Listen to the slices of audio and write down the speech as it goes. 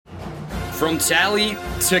From Tally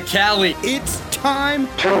to Cali, It's time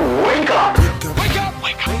to wake up. Wake up!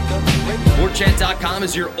 Wake up! WarChant.com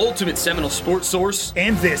is your ultimate Seminole sports source.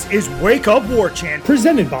 And this is Wake Up War Chant,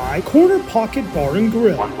 presented by Corner Pocket Bar and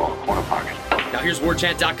Grill. One more corner pocket. Now here's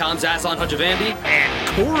WarChant.com's Aslan Hajavandi.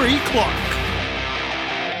 And Corey Clark.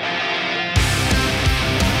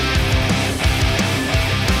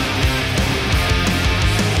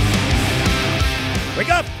 Wake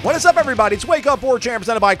up! What is up, everybody? It's Wake Up War Chant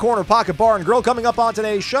presented by Corner Pocket Bar and Grill. Coming up on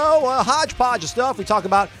today's show, a hodgepodge of stuff. We talk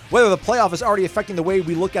about whether the playoff is already affecting the way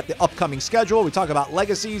we look at the upcoming schedule. We talk about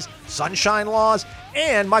legacies, sunshine laws,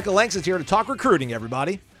 and Michael Langston's here to talk recruiting,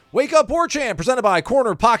 everybody. Wake Up War Chant presented by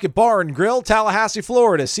Corner Pocket Bar and Grill, Tallahassee,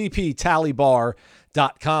 Florida,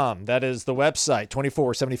 cptallybar.com. That is the website,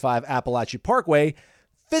 2475 Appalachia Parkway.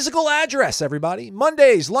 Physical address, everybody.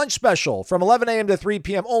 Mondays, lunch special from 11 a.m. to 3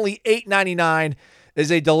 p.m., only $8.99. Is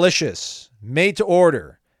a delicious,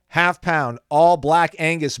 made-to-order, half-pound, all-black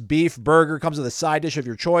Angus beef burger. Comes with a side dish of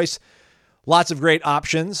your choice. Lots of great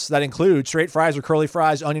options that include straight fries or curly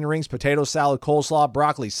fries, onion rings, potato salad, coleslaw,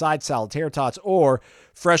 broccoli, side salad, tater tots, or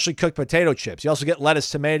freshly cooked potato chips. You also get lettuce,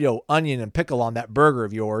 tomato, onion, and pickle on that burger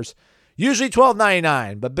of yours. Usually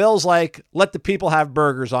 $12.99, but Bill's like, let the people have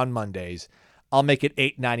burgers on Mondays. I'll make it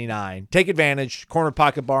 $8.99. Take advantage. Corner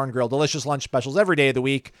Pocket Bar and Grill. Delicious lunch specials every day of the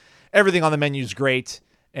week. Everything on the menu is great,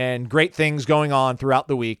 and great things going on throughout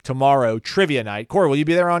the week. Tomorrow, trivia night. Corey, will you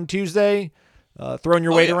be there on Tuesday, throwing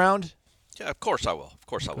your weight around? Yeah, of course I will. Of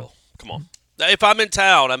course I will. Come on. If I'm in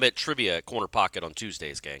town, I'm at trivia at Corner Pocket on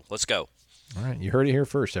Tuesdays, gang. Let's go. All right, you heard it here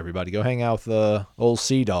first, everybody. Go hang out with old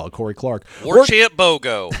Sea Dog, Corey Clark. War Chant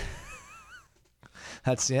BOGO.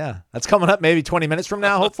 That's coming up maybe 20 minutes from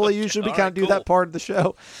now. Hopefully, usually we kind of do that part of the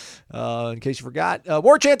show. In case you forgot,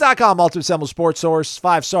 WarChant.com, Ultimate Seminole Sports Source,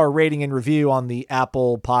 5-star rating and review on the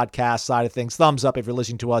Apple podcast side of things. Thumbs up if you're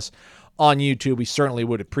listening to us on YouTube. We certainly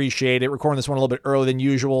would appreciate it. Recording this one a little bit earlier than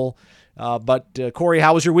usual. But Corey,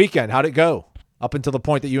 how was your weekend? How'd it go up until the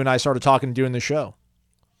point that you and I started talking and doing the show?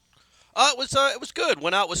 It was good.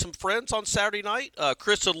 Went out with some friends on Saturday night.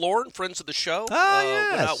 Chris and Lauren, friends of the show.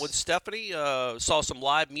 Yes. Went out with Stephanie. Saw some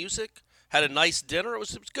live music. Had a nice dinner. It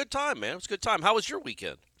was a good time, man. It was a good time. How was your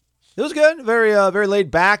weekend? It was good. Very very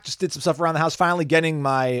laid back. Just did some stuff around the house. Finally getting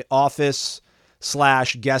my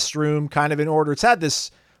office/guest room kind of in order. It's had this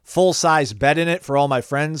full-size bed in it for all my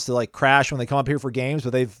friends to like crash when they come up here for games,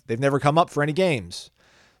 but they've never come up for any games.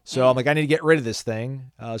 So I'm like, I need to get rid of this thing.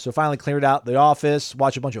 So finally cleared out the office,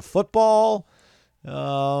 watch a bunch of football,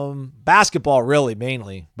 basketball really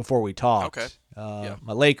mainly before we talked. Okay.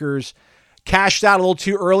 My Lakers cashed out a little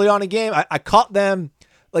too early on a game. I caught them.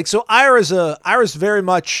 Like, so Ira's very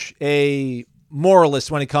much a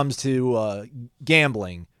moralist when it comes to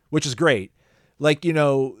gambling, which is great. Like,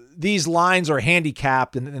 these lines are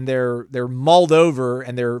handicapped and they're mulled over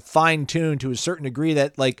and they're fine-tuned to a certain degree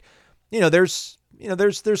that, like, there's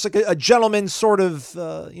like a gentleman's sort of,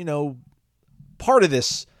 part of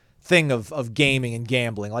this thing of gaming and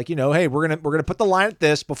gambling. Like, hey, we're going to put the line at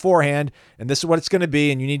this beforehand and this is what it's going to be.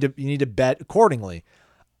 And you need to bet accordingly.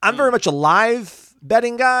 I'm very much a live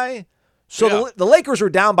betting guy. So the Lakers were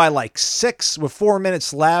down by like 6 with 4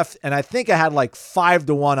 minutes left. And I think I had like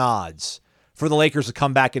 5-1 odds for the Lakers to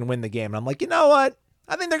come back and win the game. And I'm like, you know what?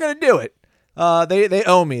 I think they're going to do it. They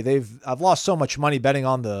owe me. I've lost so much money betting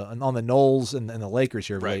on the Knowles and the Lakers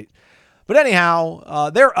here, right? But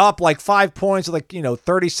anyhow, they're up like 5 points with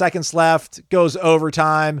 30 seconds left. Goes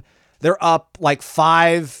overtime. They're up like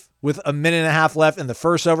 5 with a minute and a half left in the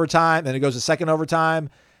first overtime. Then it goes to second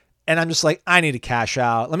overtime. And I'm just like, I need to cash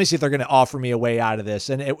out. Let me see if they're going to offer me a way out of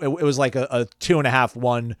this. And it was like a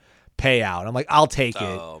 2.5-1 payout. I'm like, I'll take it.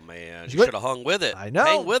 Oh, man. You should have hung with it. I know.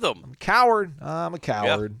 Hang with them. I'm a coward. Yeah.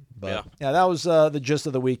 But yeah, that was the gist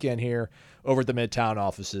of the weekend here over at the Midtown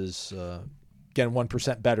offices. Getting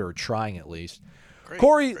 1% better, or trying at least. Great,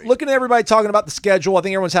 Corey, looking at everybody talking about the schedule, I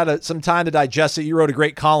think everyone's had some time to digest it. You wrote a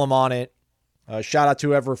great column on it. Shout out to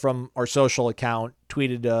whoever from our social account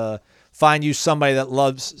tweeted, find you somebody that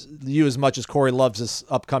loves you as much as Corey loves this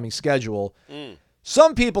upcoming schedule.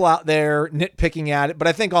 Some people out there nitpicking at it, but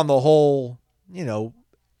I think on the whole,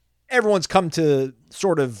 everyone's come to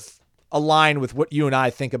sort of align with what you and I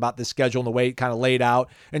think about this schedule and the way it kind of laid out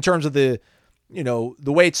in terms of the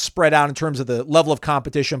way it's spread out in terms of the level of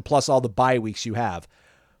competition plus all the bye weeks you have.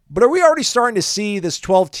 But are we already starting to see this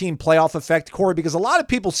 12-team playoff effect, Corey? Because a lot of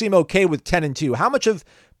people seem okay with 10-2. How much of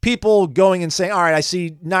people going and saying, all right, I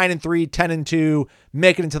see 9-3, 10-2,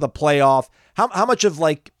 make it into the playoff? How much of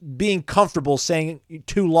like being comfortable saying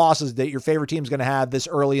 2 losses that your favorite team is going to have this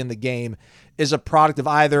early in the game is a product of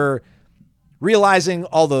either realizing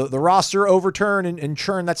all the roster overturn and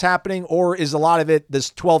churn that's happening, or is a lot of it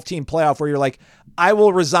this 12-team playoff where you're like, I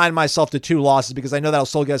will resign myself to 2 losses because I know that'll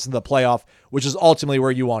still get us into the playoff, which is ultimately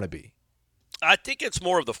where you want to be? I think it's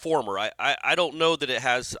more of the former. I don't know that it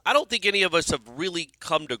has – I don't think any of us have really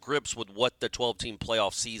come to grips with what the 12-team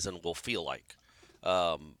playoff season will feel like.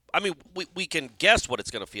 I mean, we can guess what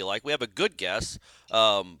it's going to feel like. We have a good guess.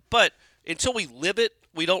 But until we live it,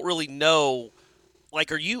 we don't really know.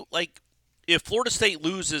 Like, if Florida State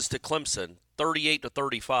loses to Clemson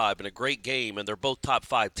 38-35 in a great game and they're both top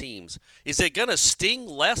 5 teams, is it going to sting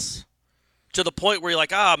less to the point where you're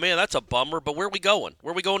like, man, that's a bummer, but where are we going?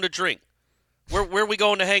 Where are we going to drink? Where are we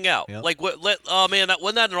going to hang out? Yep. Like, man,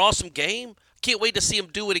 wasn't that an awesome game? Can't wait to see them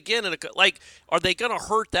do it again. Are they going to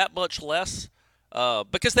hurt that much less?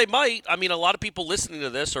 Because they might. I mean, a lot of people listening to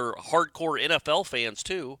this are hardcore NFL fans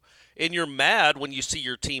too, and you're mad when you see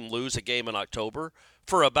your team lose a game in October.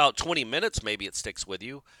 For about 20 minutes, maybe it sticks with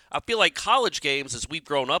you. I feel like college games, as we've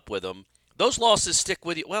grown up with them, those losses stick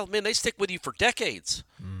with you. Well, man, they stick with you for decades.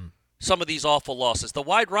 Some of these awful losses. The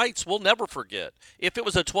wide rights we'll never forget. If it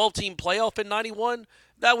was a 12-team playoff in 91,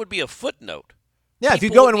 that would be a footnote. Yeah, if you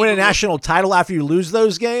go and win a national title after you lose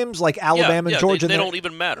those games, like Alabama and Georgia. They don't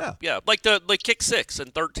even matter. Yeah. Like the kick 6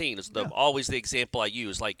 and 13 is always the example I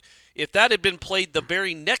use. Like, if that had been played the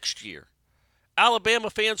very next year, Alabama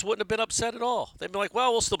fans wouldn't have been upset at all. They'd be like,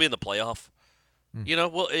 well, we'll still be in the playoff. You know,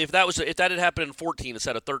 well, if that had happened in 14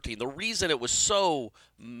 instead of 13, the reason it was so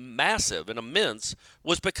massive and immense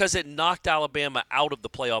was because it knocked Alabama out of the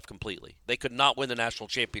playoff completely. They could not win the national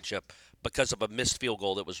championship because of a missed field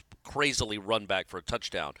goal that was crazily run back for a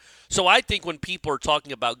touchdown. So I think when people are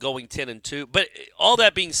talking about going 10-2, but all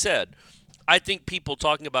that being said, I think people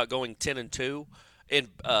talking about going 10-2 and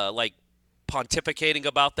like pontificating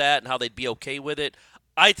about that and how they'd be okay with it,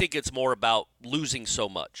 I think it's more about losing so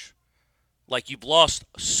much. Like, you've lost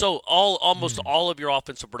almost all of your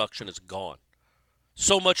offensive production is gone.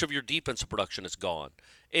 So much of your defensive production is gone.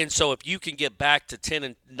 And so if you can get back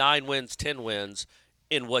to 9 wins, 10 wins,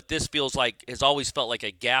 in what this feels like has always felt like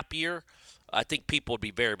a gap year, I think people would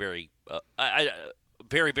be very, very,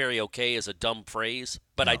 very, very okay is a dumb phrase,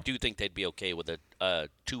 but I do think they'd be okay with a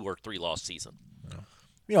 2 or 3 loss season.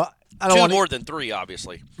 You know, I don't want more than 3,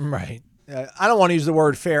 obviously. Right. I don't want to use the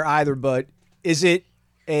word fair either, but is it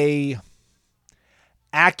a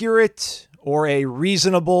accurate or a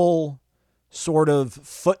reasonable sort of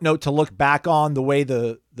footnote to look back on the way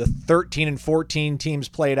the 13 and 14 teams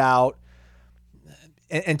played out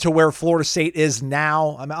and to where Florida State is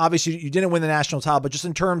now? I mean, obviously you didn't win the national title, but just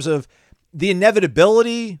in terms of the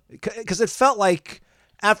inevitability, because it felt like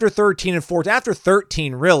after 13 and 14, after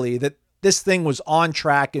 13 really, that this thing was on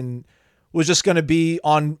track and was just going to be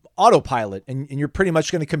on autopilot, and you're pretty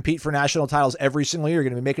much going to compete for national titles every single year. You're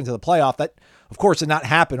going to be making it to the playoff. That, of course, did not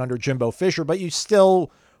happen under Jimbo Fisher, but you still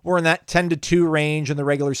were in that 10-2 range in the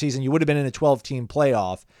regular season. You would have been in a 12-team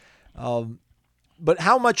playoff. But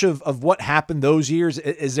how much of what happened those years,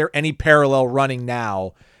 is there any parallel running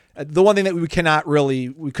now? The one thing that we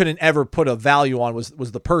couldn't ever put a value on was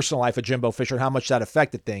the personal life of Jimbo Fisher and how much that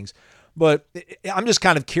affected things. But I'm just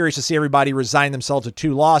kind of curious to see everybody resign themselves to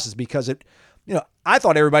 2 losses because I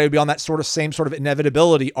thought everybody would be on that same sort of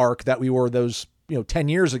inevitability arc that we were those 10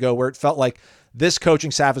 years ago, where it felt like this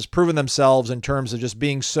coaching staff has proven themselves in terms of just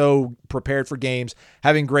being so prepared for games,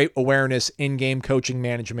 having great awareness, in-game coaching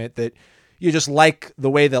management, that you just like the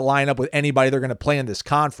way they line up with anybody they're going to play in this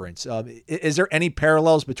conference. Is there any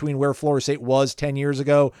parallels between where Florida State was 10 years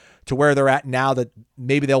ago to where they're at now that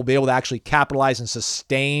maybe they'll be able to actually capitalize and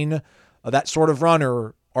sustain that sort of run,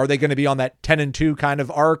 or are they going to be on that 10-2 kind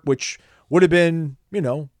of arc, which would have been,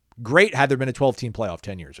 great had there been a 12-team playoff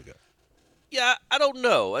 10 years ago? Yeah, I don't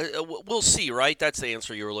know. We'll see, right? That's the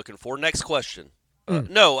answer you were looking for. Next question.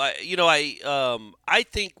 No, I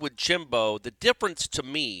think with Jimbo, the difference to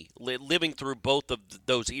me, living through both of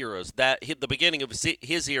those eras, that hit the beginning of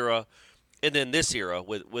his era and then this era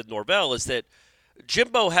with Norvell, is that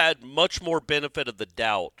Jimbo had much more benefit of the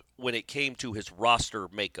doubt when it came to his roster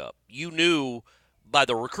makeup. You knew by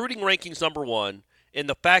the recruiting rankings, number one, and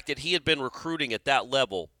the fact that he had been recruiting at that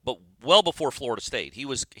level, but well before Florida State. He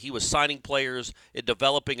was signing players and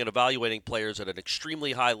developing and evaluating players at an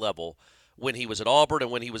extremely high level when he was at Auburn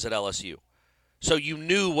and when he was at LSU. So you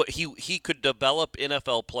knew what he could develop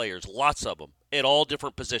NFL players, lots of them, at all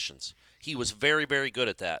different positions. He was very, very good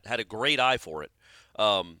at that, had a great eye for it.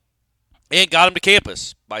 And got him to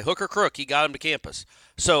campus. By hook or crook, he got him to campus.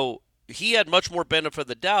 So he had much more benefit of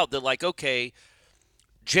the doubt that, like, okay,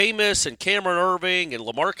 Jameis and Cameron Irving and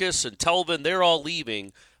LaMarcus and Telvin, they're all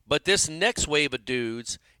leaving, But this next wave of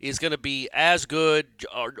dudes is going to be as good,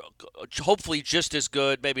 or hopefully just as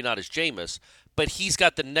good, maybe not as Jameis, but he's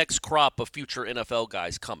got the next crop of future NFL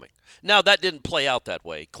guys coming. Now, that didn't play out that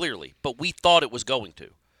way, clearly, but we thought it was going to.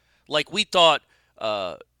 Like, we thought,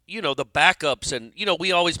 the backups, and,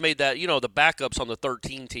 we always made that, the backups on the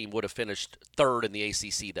 13 team would have finished third in the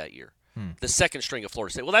ACC that year, the second string of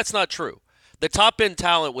Florida State. Well, that's not true. The top-end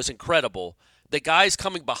talent was incredible. The guys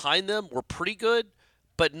coming behind them were pretty good,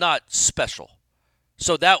 but not special.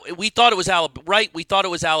 So that we thought it was Alabama, right? We thought it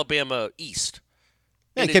was Alabama East.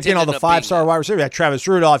 Yeah, kept getting all the 5-star wide receivers. You had Travis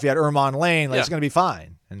Rudolph, you had Ermon Lane. It's going to be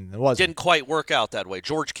fine. And it wasn't. Didn't quite work out that way.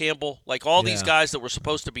 George Campbell, like all these guys that were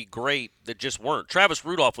supposed to be great that just weren't. Travis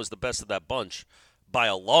Rudolph was the best of that bunch by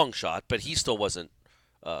a long shot, but he still wasn't.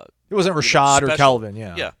 It wasn't Rashad or Kelvin.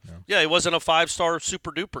 Yeah, he wasn't a 5-star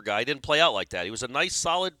super duper guy. He didn't play out like that. He was a nice,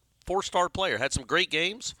 solid 4-star player. Had some great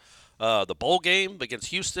games. The bowl game against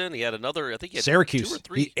Houston, he had another. I think he had Syracuse. 2 or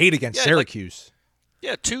 3. He ate against Syracuse.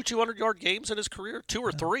 2 200-yard games in his career, 2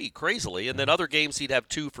 or 3, crazily, and then other games he'd have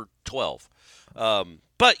 2 for 12.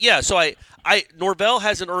 But yeah, so Norvell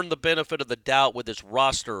hasn't earned the benefit of the doubt with his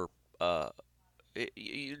roster,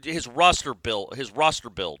 his roster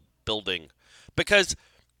building, because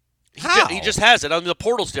he just hasn't. I mean, the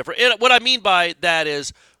portal's different. And what I mean by that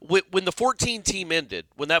is when the 14 team ended,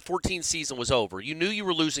 when that 14 season was over, you knew you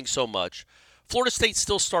were losing so much. Florida State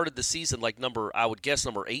still started the season like number 8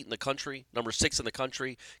 in the country, number 6 in the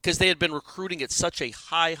country, because they had been recruiting at such a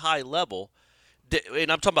high level, and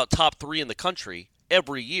I'm talking about top 3 in the country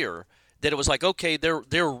every year, that it was like, okay,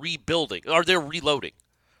 they're rebuilding, or they're reloading.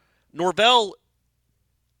 Norvell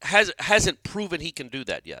hasn't proven he can do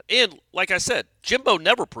that yet. And like I said, Jimbo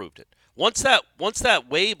never proved it. Once that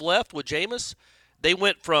wave left with Jameis, they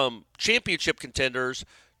went from championship contenders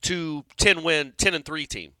to 10-3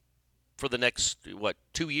 team for the next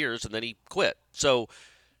 2 years, and then he quit. So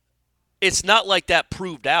it's not like that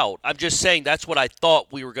proved out. I'm just saying that's what I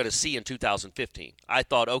thought we were going to see in 2015. I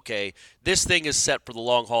thought, okay, this thing is set for the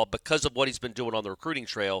long haul because of what he's been doing on the recruiting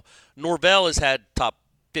trail. Norvell has had top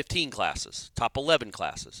 15 classes, top 11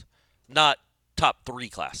 classes, not top 3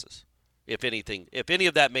 classes, if anything. If any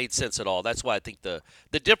of that made sense at all, that's why I think the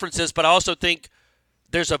difference is. But I also think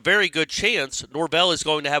there's a very good chance Norvell is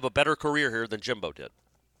going to have a better career here than Jimbo did.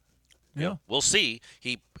 Yeah, we'll see.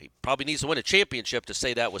 He probably needs to win a championship to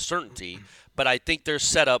say that with certainty, but I think they're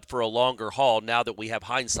set up for a longer haul now that we have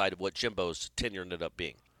hindsight of what Jimbo's tenure ended up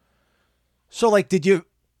being. So, like, did you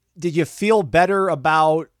feel better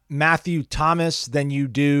about Matthew Thomas than you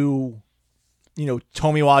do,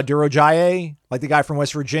 Tomiwa Durojaye, like the guy from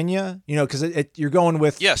West Virginia? Because you're going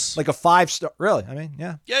with like a 5-star. Really? I mean,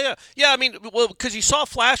 yeah. Yeah. I mean, well, because you saw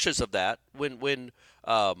flashes of that when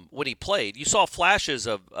he played. You saw flashes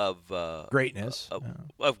of greatness,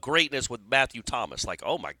 of greatness with Matthew Thomas. Like,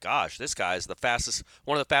 oh my gosh, this guy is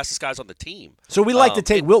one of the fastest guys on the team. So we like to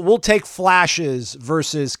take we'll take flashes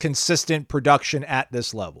versus consistent production at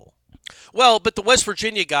this level. Well, but the West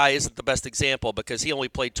Virginia guy isn't the best example because he only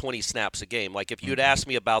played 20 snaps a game. Like, if you'd asked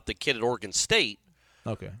me about the kid at Oregon State,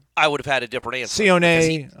 I would have had a different answer.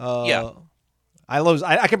 Sione,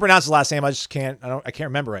 I can pronounce his last name. I just can't. I can't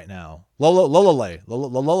remember right now.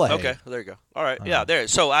 Lolole. Okay, there you go. All right, yeah, there.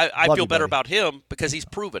 So I feel better about him because he's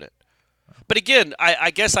proven it. But again,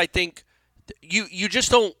 I guess I think you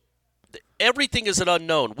just don't. Everything is an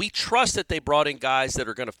unknown. We trust that they brought in guys that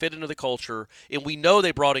are going to fit into the culture, and we know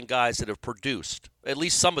they brought in guys that have produced. At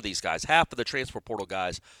least some of these guys, half of the transfer portal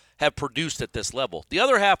guys, have produced at this level. The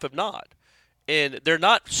other half have not, and they're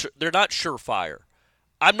not surefire.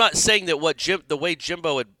 I'm not saying that the way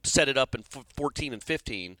Jimbo had set it up in 14 and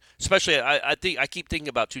 15, especially I keep thinking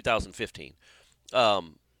about 2015.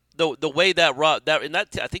 The way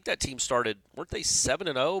I think that team started, weren't they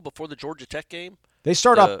 7-0 before the Georgia Tech game? They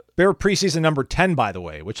start up. They were preseason number 10, by the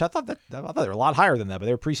way, which I thought they were a lot higher than that, but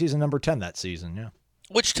they were preseason number 10 that season. Yeah,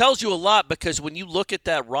 which tells you a lot because when you look at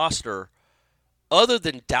that roster, other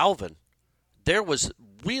than Dalvin, there was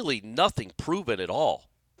really nothing proven at all.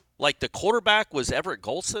 Like, the quarterback was Everett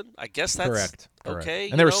Golson. I guess that's correct.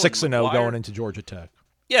 Okay. And they were 6-0 going into Georgia Tech.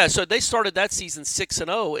 Yeah, so they started that season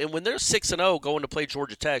 6-0, and when they're 6-0 going to play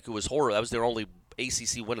Georgia Tech, who was horrible, that was their only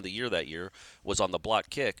ACC win of the year that year, was on the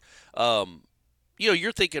block kick.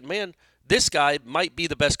 You're thinking, man, this guy might be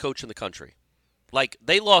the best coach in the country. Like,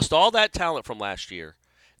 they lost all that talent from last year.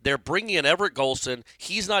 They're bringing in Everett Golson.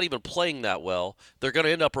 He's not even playing that well. They're going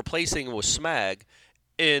to end up replacing him with Smag,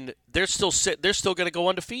 and they're still going to go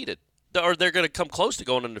undefeated. or they're going to come close to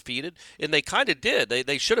going undefeated, and they kind of did.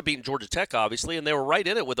 They should have beaten Georgia Tech, obviously, and they were right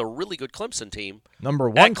in it with a really good Clemson team. Number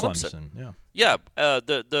 1 Clemson. Yeah.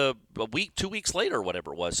 The week, 2 weeks later, or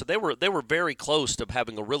whatever it was. So they were very close to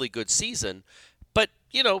having a really good season, but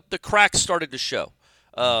the cracks started to show.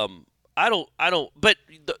 I don't. But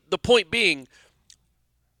the point being,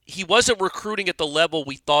 he wasn't recruiting at the level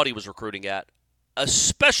we thought he was recruiting at,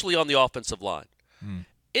 especially on the offensive line.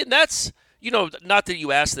 And that's, not that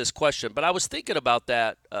you asked this question, but I was thinking about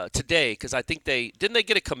that today because I think didn't they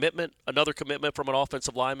get another commitment from an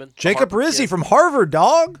offensive lineman? Jacob Rizzi from Harvard,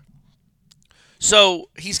 dog. So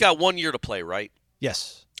he's got 1 year to play, right?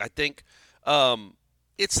 Yes. I think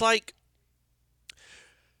it's like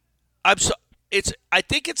I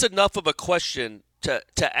think it's enough of a question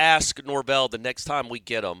to ask Norvell the next time we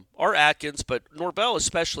get him, or Atkins, but Norvell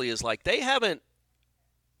especially is like they haven't.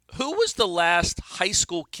 Who was the last high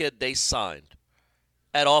school kid they signed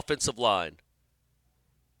at offensive line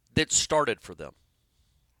that started for them?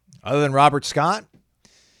 Other than Robert Scott?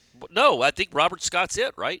 No, I think Robert Scott's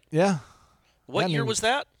it, right? Yeah. What year was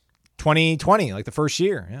that? 2020, like the first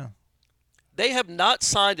year, yeah. They have not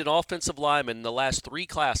signed an offensive lineman in the last 3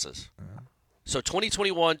 classes. So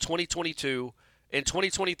 2021, 2022, and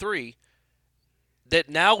 2023, that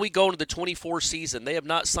now we go into the 24 season, they have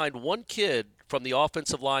not signed one kid from the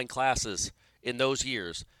offensive line classes in those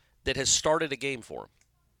years that has started a game for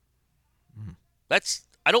him. That's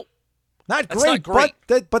not great.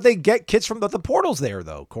 But they get kids from the portals there,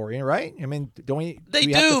 though, Corey, right? I mean, don't we? They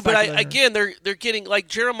do, but again, they're getting like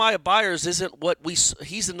Jeremiah Byers isn't what we.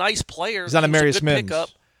 He's a nice player. He's not a Marius Mims. Pickup.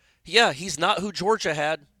 Yeah, he's not who Georgia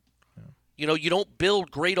had. You don't build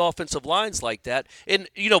great offensive lines like that, and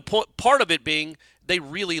part of it being they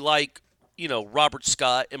really like Robert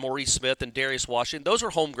Scott and Maurice Smith and Darius Washington. Those are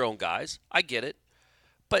homegrown guys. I get it,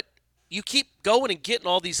 but you keep going and getting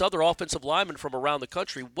all these other offensive linemen from around the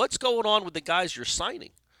country. What's going on with the guys you're signing?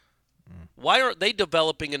 Why aren't they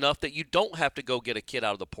developing enough that you don't have to go get a kid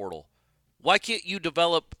out of the portal? Why can't you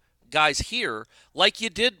develop guys here like you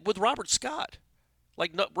did with Robert Scott?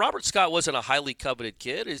 Like Robert Scott wasn't a highly coveted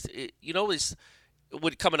kid,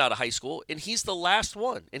 would coming out of high school, and he's the last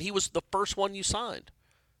one, and he was the first one you signed.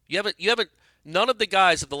 You haven't. None of the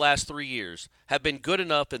guys of the last 3 years have been good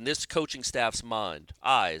enough in this coaching staff's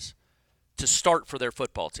eyes to start for their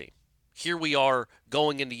football team. Here we are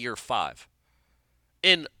going into year 5.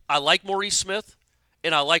 And I like Maurice Smith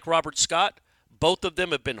and I like Robert Scott. Both of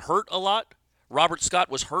them have been hurt a lot. Robert Scott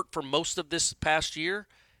was hurt for most of this past year.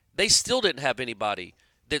 They still didn't have anybody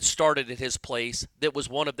that started at his place that was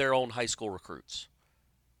one of their own high school recruits.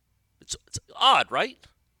 It's odd, right?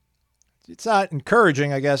 It's not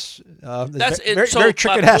encouraging, I guess. Very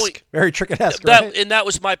Trickett-esque. Very Trickett-esque, right? And that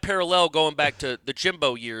was my parallel going back to the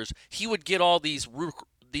Jimbo years. He would get all these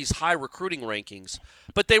high recruiting rankings,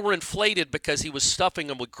 but they were inflated because he was stuffing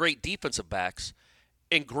them with great defensive backs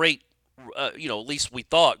and great, at least we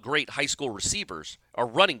thought, great high school receivers or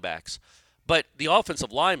running backs. But the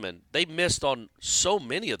offensive linemen, they missed on so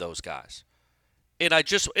many of those guys. And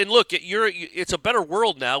look, it's a better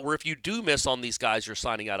world now where if you do miss on these guys you're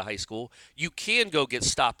signing out of high school, you can go get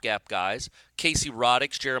stopgap guys, Casey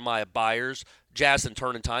Roddick's, Jeremiah Byers, Jazden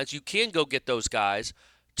Turnentines. You can go get those guys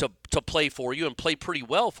to play for you and play pretty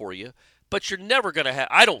well for you. But you're never going to have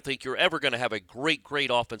 – I don't think you're ever going to have a great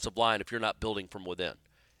offensive line if you're not building from within.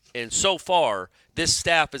 And so far, this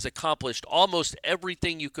staff has accomplished almost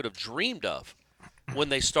everything you could have dreamed of when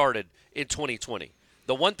they started in 2020.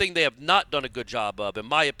 The one thing they have not done a good job of, in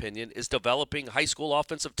my opinion, is developing high school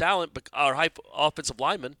offensive talent or high offensive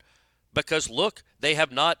linemen because, look, they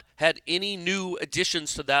have not had any new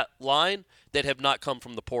additions to that line that have not come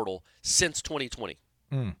from the portal since 2020.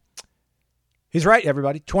 He's right,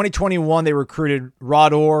 everybody. 2021, they recruited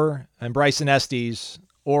Rod Orr and Bryson Estes.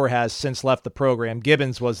 Orr has since left the program.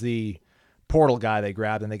 Gibbons was the portal guy they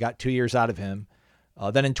grabbed, and they got 2 years out of him.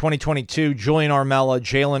 Then in 2022, Julian Armella,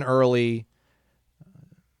 Jalen Early,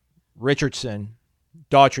 Richardson,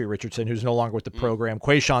 Daughtry Richardson, who's no longer with the program,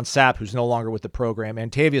 Quayshawn Sapp, who's no longer with the program,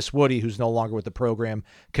 Antavius Woody, who's no longer with the program,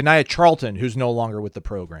 Kaniah Charlton, who's no longer with the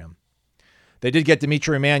program. They did get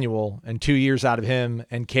Dimitri Emmanuel and 2 years out of him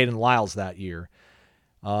and Caden Lyles that year.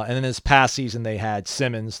 And then this past season, they had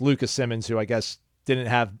Lucas Simmons, who I guess didn't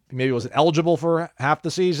have, maybe wasn't eligible for half the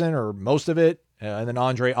season or most of it, and then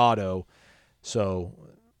Andre Otto. So,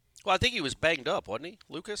 well, I think he was banged up, wasn't he,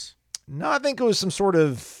 Lucas? No, I think it was some sort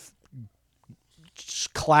of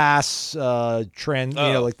class trend,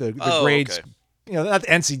 like the grades, okay. Not the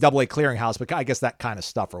NCAA clearinghouse, but I guess that kind of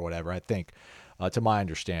stuff or whatever, I think, to my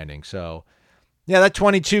understanding. So, Yeah, that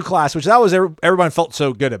 22 class, which that was everyone felt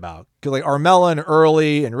so good about. Because like Armella and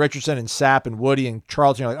Early and Richardson and Sapp and Woody and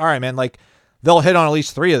Charlton, you're like, all right, man, like they'll hit on at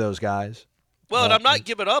least 3 of those guys. Well, and I'm not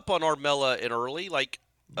giving up on Armella and Early. Like,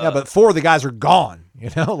 yeah, but 4 of the guys are gone.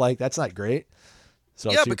 Like that's not great.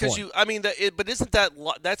 So yeah, because but isn't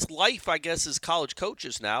that's life? I guess as college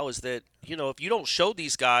coaches now is that if you don't show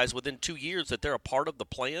these guys within 2 years that they're a part of the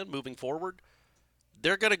plan moving forward,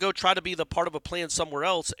 they're going to go try to be the part of a plan somewhere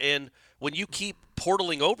else. And when you keep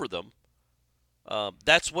portaling over them,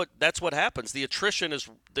 that's what happens. The attrition is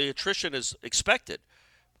expected,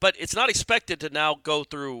 but it's not expected to now go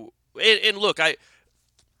through. And look, my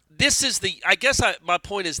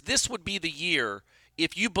point is this would be the year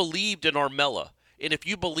if you believed in Armella and if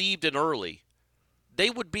you believed in Early,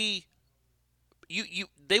 they would be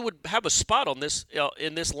they would have a spot on this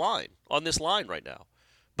in this line right now.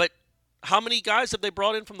 But how many guys have they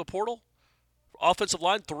brought in from the portal? Offensive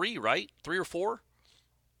line, 3, right? 3 or 4.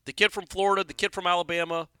 The kid from Florida, the kid from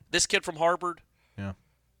Alabama, this kid from Harvard. Yeah.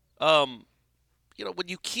 When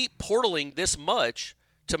you keep portaling this much,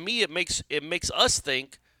 to me it makes us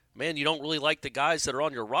think, man, you don't really like the guys that are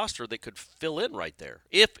on your roster that could fill in right there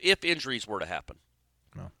if injuries were to happen.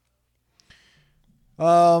 No.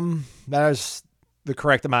 That is the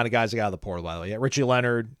correct amount of guys that got out of the portal, by the way. Yeah, Richie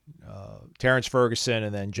Leonard, Terrence Ferguson,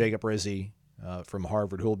 and then Jacob Rizzi from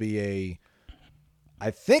Harvard, who will be I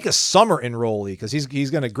think a summer enrollee because he's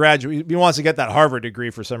going to graduate. He wants to get that Harvard degree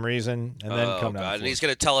for some reason and then come down. And he's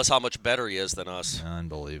going to tell us how much better he is than us.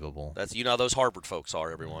 Unbelievable. That's how those Harvard folks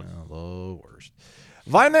are, everyone. The worst.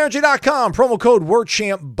 VitaminEnergy.com, promo code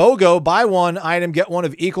WarChampBOGO. Buy one item, get one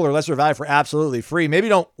of equal or lesser value for absolutely free. Maybe you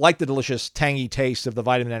don't like the delicious, tangy taste of the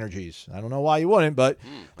Vitamin Energies. I don't know why you wouldn't, but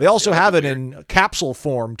they also have it in capsule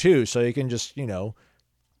form, too, so you can just,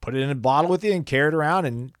 put it in a bottle with you and carry it around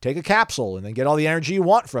and take a capsule and then get all the energy you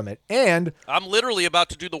want from it. And I'm literally about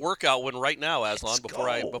to do the workout one right now, Aslan, before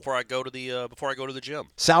I go to the gym.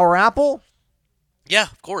 Sour apple? Yeah,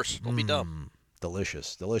 of course. Don't be dumb.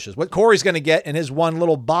 Delicious. What Corey's going to get in his one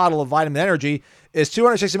little bottle of Vitamin Energy is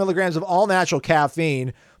 260 milligrams of all-natural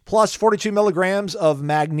caffeine plus 42 milligrams of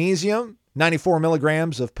magnesium, 94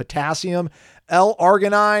 milligrams of potassium,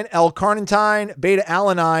 L-arginine, L-carnitine,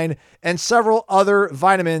 beta-alanine, and several other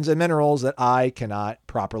vitamins and minerals that I cannot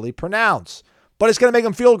properly pronounce. But it's going to make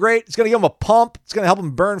them feel great. It's going to give them a pump. It's going to help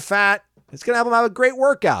them burn fat. It's going to help them have a great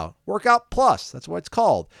workout. Workout Plus. That's what it's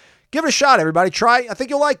called. Give it a shot, everybody. Try it. I think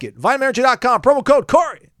you'll like it. VitaminEnergy.com. Promo code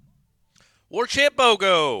Corey.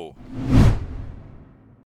 WarChampBOGO.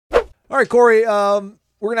 All right, Corey.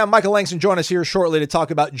 We're going to have Michael Langston join us here shortly to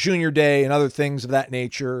talk about Junior Day and other things of that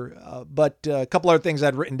nature. But a couple other things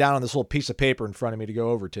I'd written down on this little piece of paper in front of me to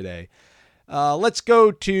go over today. Let's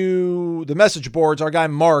go to the message boards. Our guy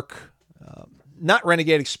Mark, not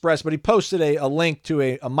Renegade Express, but he posted a link to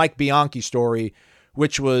a Mike Bianchi story,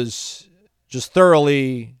 which was just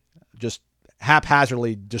thoroughly, just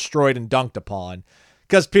haphazardly destroyed and dunked upon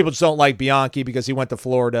because people just don't like Bianchi because he went to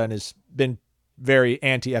Florida and has been very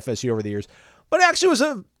anti-FSU over the years. But it actually was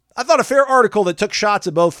I thought a fair article that took shots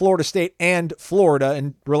at both Florida State and Florida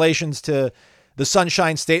in relations to the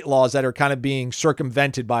Sunshine State laws that are kind of being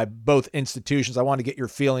circumvented by both institutions. I want to get your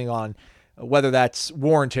feeling on whether that's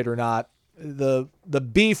warranted or not. The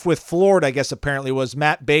beef with Florida, I guess, apparently was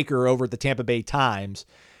Matt Baker over at the Tampa Bay Times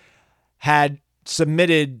had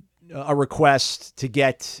submitted a request to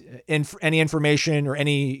get any information or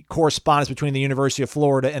any correspondence between the University of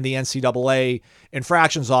Florida and the NCAA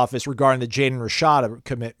infractions office regarding the Jaden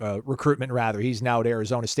Rashada recruitment. He's now at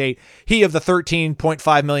Arizona State. He of the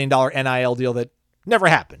 $13.5 million NIL deal that never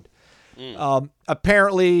happened.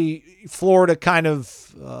 Apparently, Florida kind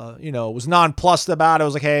of, was nonplussed about it. I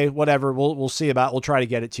was like, hey, whatever, we'll see about it. We'll try to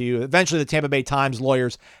get it to you. Eventually, the Tampa Bay Times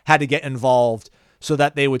lawyers had to get involved so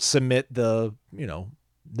that they would submit the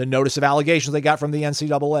notice of allegations they got from the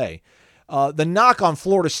NCAA. The knock on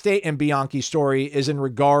Florida State and Bianchi's story is in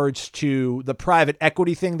regards to the private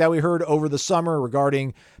equity thing that we heard over the summer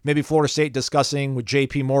regarding maybe Florida State discussing with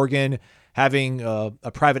JP Morgan having a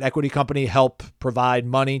private equity company help provide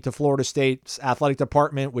money to Florida State's athletic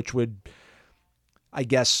department, which would, I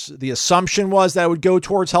guess, the assumption was that it would go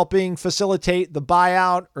towards helping facilitate the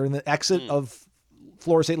buyout or the exit of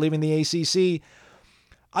Florida State leaving the ACC.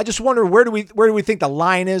 I just wonder where do we think the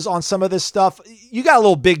line is on some of this stuff? You got a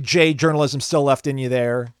little big J journalism still left in you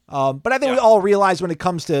there, but I think we all realize when it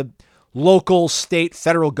comes to local, state,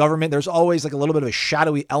 federal government, there's always like a little bit of a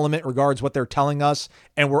shadowy element regards what they're telling us,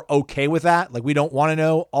 and we're okay with that. Like we don't want to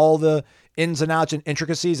know all the ins and outs and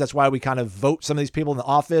intricacies. That's why we kind of vote some of these people in the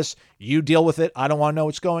office. You deal with it. I don't want to know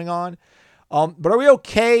what's going on. But are we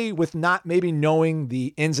okay with not maybe knowing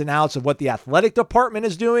the ins and outs of what the athletic department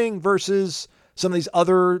is doing versus some of these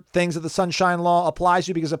other things that the Sunshine Law applies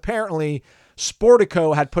to? Because apparently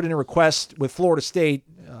Sportico had put in a request with Florida State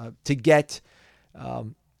to get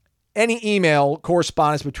any email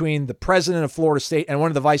correspondence between the president of Florida State and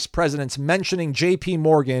one of the vice presidents mentioning JP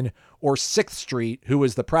Morgan or 6th Street, who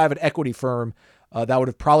was the private equity firm that would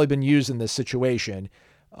have probably been used in this situation.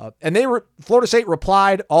 And Florida State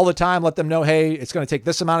replied all the time, let them know, hey, it's going to take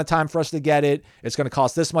this amount of time for us to get it. It's going to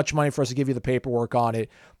cost this much money for us to give you the paperwork on it.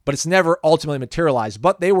 But it's never ultimately materialized.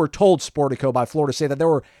 But they were told, Sportico by Florida State, that there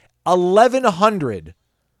were 1,100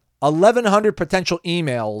 potential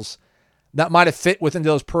emails that might have fit within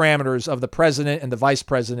those parameters of the president and the vice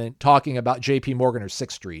president talking about JP Morgan or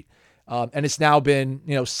 6th Street. And it's now been,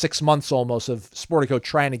 6 months almost of Sportico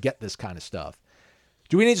trying to get this kind of stuff.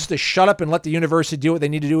 Do we need just to shut up and let the university do what they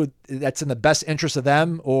need to do that's in the best interest of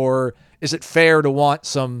them? Or is it fair to want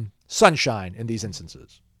some sunshine in these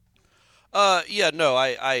instances? There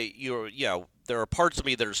are parts of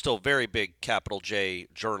me that are still very big capital J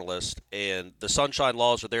journalist, and the Sunshine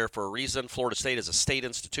Laws are there for a reason. Florida State is a state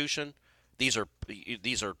institution. These are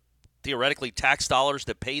theoretically tax dollars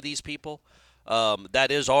that pay these people.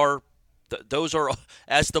 Those are,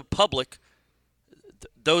 as the public,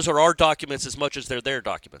 those are our documents as much as they're their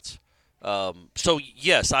documents. So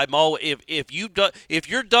yes, if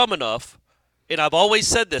you're dumb enough, and I've always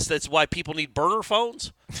said this, that's why people need burner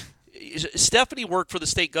phones. Stephanie worked for the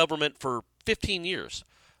state government for 15 years.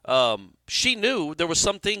 She knew there was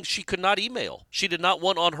some things she could not email. She did not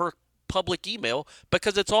want on her public email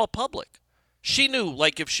because it's all public. She knew,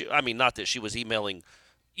 not that she was emailing,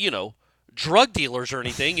 drug dealers or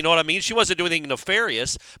anything, you know what I mean? She wasn't doing anything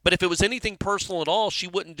nefarious, but if it was anything personal at all, she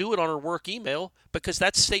wouldn't do it on her work email because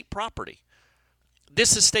that's state property.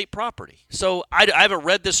 This is state property. So I haven't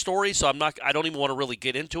read this story, so I don't even want to really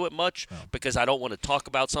get into it much because I don't want to talk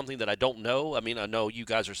about something that I don't know. I mean, I know you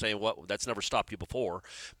guys are saying, that's never stopped you before.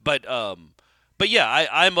 But yeah,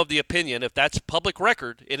 I'm of the opinion if that's public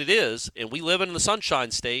record, and it is, and we live in the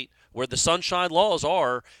Sunshine State where the Sunshine Laws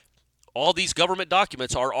are, all these government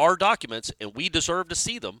documents are our documents, and we deserve to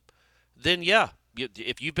see them, then yeah,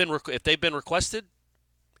 if they've been requested,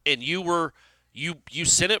 and you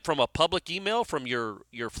sent it from a public email from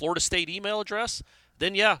your Florida State email address,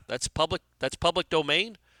 then yeah, that's public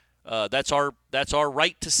domain. That's our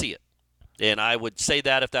right to see it. And I would say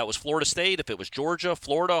that if that was Florida State, if it was Georgia,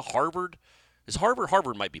 Florida, Harvard,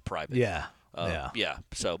 Harvard might be private. Yeah.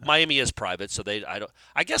 So Miami is private, so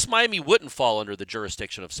I guess Miami wouldn't fall under the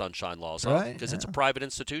jurisdiction of Sunshine Laws, right? Because it's a private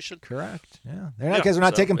institution. Correct. Yeah. They're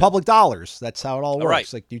not taking public dollars. That's how it all works.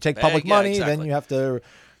 Right. Like you take public money, exactly. Then you have to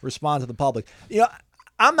respond to the public.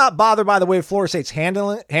 I'm not bothered by the way Florida State's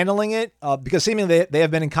handling it because seemingly they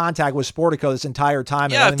have been in contact with Sportico this entire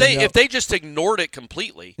time. Yeah, if they just ignored it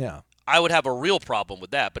completely. Yeah. I would have a real problem with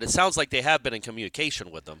that, but it sounds like they have been in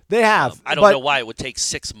communication with them. They have. I don't know why it would take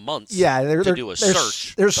 6 months to do a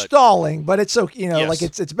search. They're stalling, but it's okay, yes. like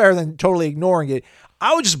it's better than totally ignoring it.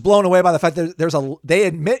 I was just blown away by the fact that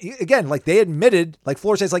they admitted, like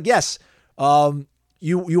Florida State's like, yes,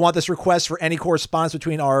 you want this request for any correspondence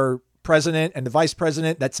between our president and the vice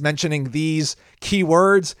president that's mentioning these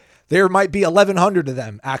keywords. There might be 1,100 of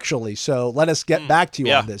them actually. So let us get back to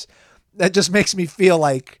you on this. That just makes me feel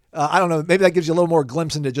like, I don't know, maybe that gives you a little more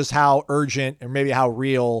glimpse into just how urgent or maybe how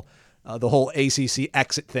real the whole ACC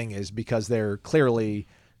exit thing is because they're clearly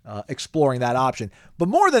exploring that option. But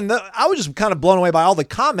more than I was just kind of blown away by all the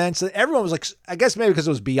comments that everyone was like, I guess maybe because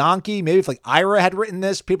it was Bianchi, maybe if like Ira had written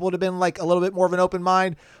this, people would have been like a little bit more of an open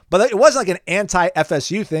mind. But it wasn't like an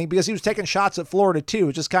anti-FSU thing because he was taking shots at Florida too.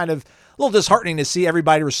 It's just kind of a little disheartening to see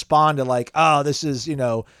everybody respond to like, oh, this is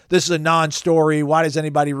a non-story. Why does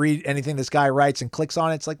anybody read anything this guy writes and clicks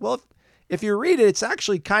on it? It's like, well, if you read it, it's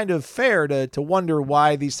actually kind of fair to wonder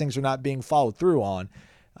why these things are not being followed through on.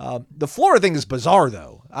 The Florida thing is bizarre,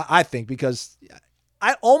 though, I think, because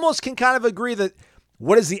I almost can kind of agree that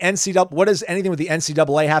what does anything with the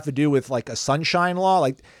NCAA have to do with like a sunshine law?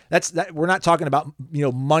 Like we're not talking about,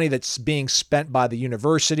 money that's being spent by the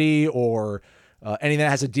university or anything that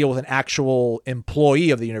has to deal with an actual employee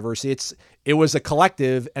of the university. It was a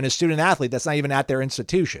collective and a student athlete that's not even at their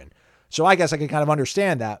institution. So I guess I can kind of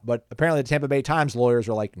understand that. But apparently the Tampa Bay Times lawyers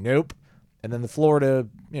were like, nope. And then the Florida,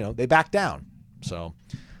 they backed down. So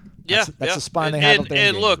that's the spine they have.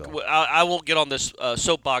 And look, I won't get on this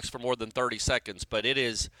soapbox for more than 30 seconds, but it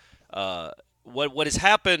is what has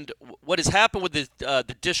happened. What has happened with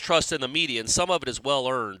the distrust in the media, and some of it is well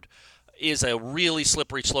earned, is a really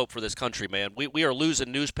slippery slope for this country, man. We are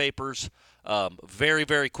losing newspapers. very,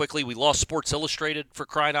 very quickly. We lost Sports Illustrated, for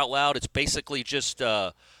crying out loud. It's basically just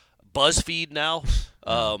BuzzFeed now.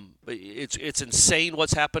 It's insane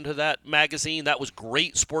what's happened to that magazine. That was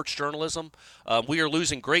great sports journalism. We are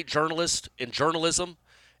losing great journalists in journalism.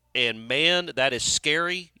 And, man, that is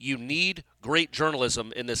scary. You need great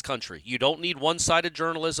journalism in this country. You don't need one-sided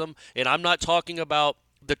journalism. And I'm not talking about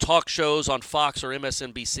the talk shows on Fox or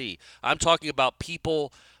MSNBC. I'm talking about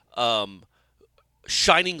people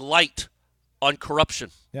shining light on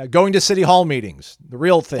corruption. Yeah, going to city hall meetings, the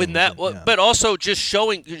real thing. But also just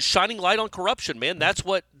shining light on corruption, man. That's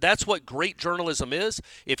what great journalism is.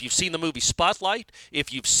 If you've seen the movie Spotlight,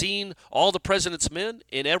 if you've seen All the President's Men,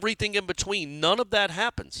 and everything in between, none of that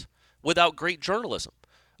happens without great journalism.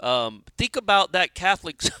 Think about that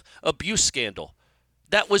Catholic abuse scandal.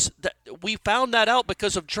 We found that out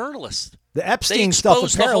because of journalists. The Epstein stuff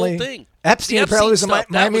apparently. The whole thing. Epstein apparently was in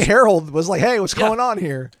Miami Herald was like, hey, what's going on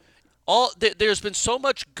here? There's been so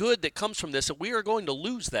much good that comes from this, and we are going to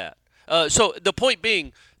lose that. So the point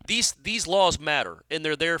being, these laws matter, and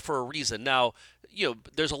they're there for a reason. Now,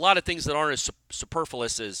 there's a lot of things that aren't as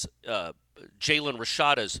superfluous as Jalen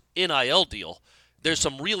Rashada's NIL deal. There's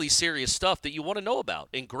some really serious stuff that you want to know about,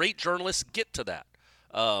 and great journalists get to that.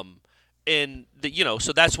 So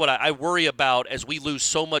that's what I worry about as we lose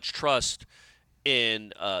so much trust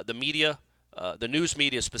in the media, the news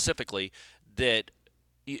media specifically, that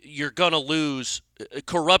you're going to lose.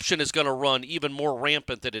 Corruption is going to run even more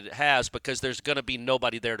rampant than it has because there's going to be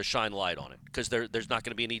nobody there to shine light on it because there's not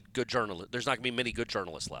going to be any good journalists. There's not going to be many good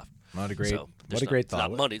journalists left. What a great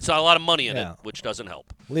thought. It's not a lot of money in it, which doesn't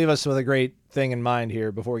help. Leave us with a great thing in mind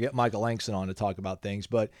here before we get Michael Langston on to talk about things.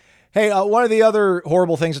 But hey, one of the other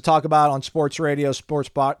horrible things to talk about on sports radio, sports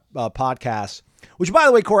podcasts, which, by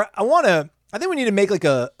the way, Corey, I think we need to make like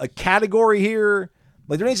a category here.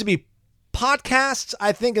 Like there needs to be podcasts,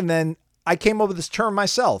 I think, and then I came up with this term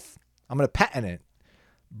myself. I'm going to patent it.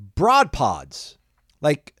 Broad pods.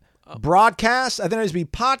 Like broadcasts. I think there needs to be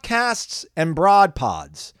podcasts and broad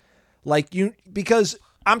pods. Because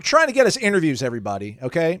I'm trying to get us interviews, everybody.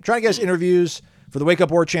 Okay. I'm trying to get us interviews for the Wake Up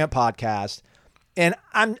War Chant podcast. And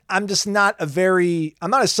I'm just not I'm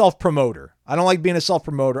not a self-promoter. I don't like being a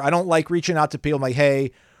self-promoter. I don't like reaching out to people like,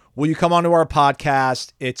 hey, will you come onto our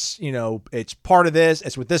podcast? It's part of this.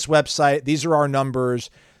 It's with this website. These are our numbers.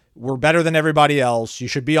 We're better than everybody else. You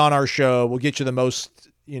should be on our show. We'll get you the most,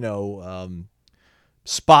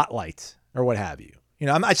 spotlight or what have you.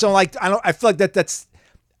 I feel like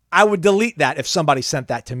I would delete that if somebody sent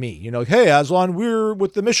that to me. Hey, Aslan, we're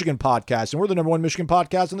with the Michigan podcast and we're the number one Michigan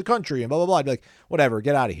podcast in the country and blah, blah, blah. I'd be like, whatever,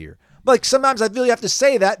 get out of here. But sometimes I feel you have to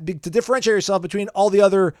say that to differentiate yourself between all the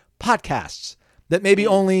other podcasts that maybe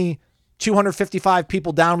only 255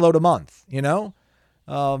 people download a month,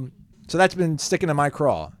 So that's been sticking to my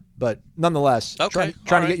craw. But nonetheless, trying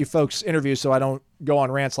to get you folks interviews so I don't go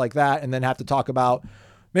on rants like that and then have to talk about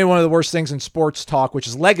maybe one of the worst things in sports talk, which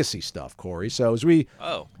is legacy stuff, Corey. So as we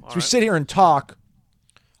sit here and talk.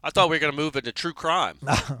 I thought we were going to move into true crime.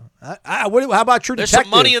 How about True Detective? There's some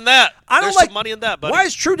money in that. Some money in that, buddy. Why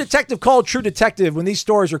is True Detective called True Detective when these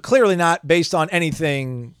stories are clearly not based on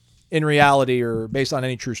anything in reality or based on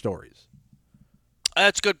any true stories?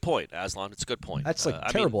 That's a good point, Aslan. It's a good point. That's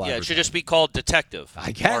terrible. It should just be called Detective.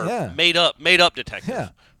 I guess, yeah. Made up Detective. Yeah,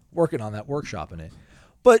 working on that, workshopping it.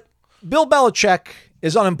 But Bill Belichick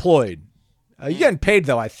is unemployed. You're getting paid,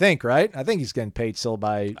 though, I think, right? I think he's getting paid still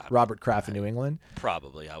by Robert Kraft in New England.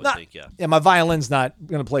 Probably, I would think, yeah. Yeah, my violin's not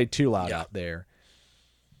going to play too loud out there.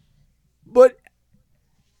 But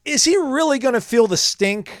is he really going to feel the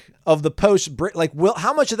stink of the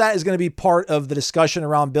how much of that is going to be part of the discussion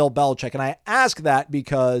around Bill Belichick? And I ask that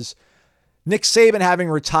because Nick Saban having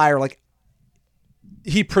retired,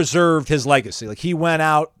 he preserved his legacy. He went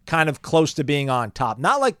out kind of close to being on top.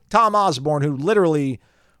 Not like Tom Osborne, who literally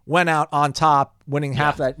went out on top, winning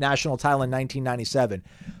half that national title in 1997.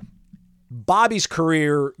 Bobby's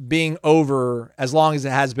career being over as long as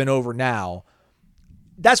it has been over now,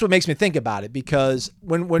 that's what makes me think about it, because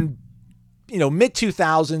when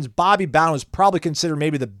mid-2000s, Bobby Bowden was probably considered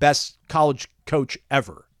maybe the best college coach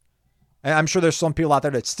ever. And I'm sure there's some people out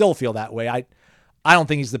there that still feel that way. I don't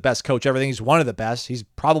think he's the best coach ever. I think he's one of the best. He's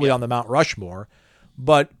probably on the Mount Rushmore.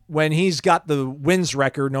 But when he's got the wins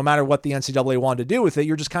record, no matter what the NCAA wanted to do with it,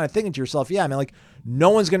 you're just kind of thinking to yourself, yeah, no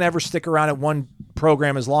one's going to ever stick around at one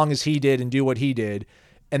program as long as he did and do what he did.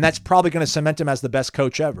 And that's probably going to cement him as the best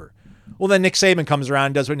coach ever. Well, then Nick Saban comes around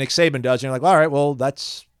and does what Nick Saban does. And you're like, all right, well,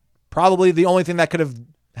 that's probably the only thing that could have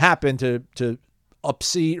happened to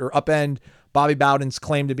upseat or upend Bobby Bowden's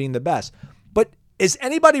claim to being the best. But is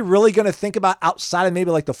anybody really going to think about outside of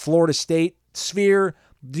maybe the Florida State sphere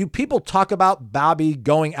do people talk about Bobby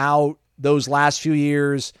going out those last few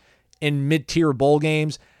years in mid-tier bowl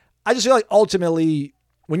games? I just feel like ultimately,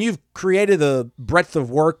 when you've created the breadth of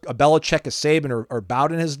work a Belichick, a Saban, or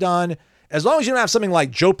Bowden has done, as long as you don't have something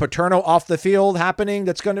like Joe Paterno off the field happening,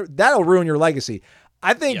 that'll ruin your legacy.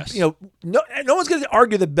 I think, Yes. no one's going to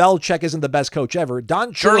argue that Belichick isn't the best coach ever.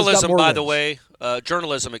 Don Shula's got Journalism, more by wins. the way,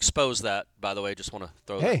 journalism exposed that. By the way, just want to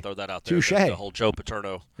throw that out there. touche. The whole Joe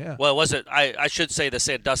Paterno. Yeah. Well, it wasn't. I should say the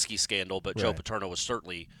Sandusky scandal, but Joe Right. Paterno was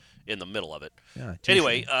certainly in the middle of it. Yeah, touche.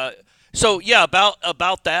 Anyway, so yeah,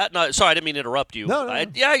 about that. No, sorry, I didn't mean to interrupt you. No.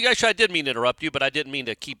 Actually, I did mean to interrupt you, but I didn't mean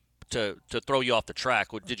to to throw you off the track.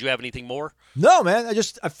 Did you have anything more? No, man.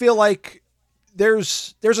 I feel like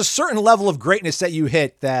there's a certain level of greatness that you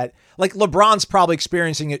hit that, like, LeBron's probably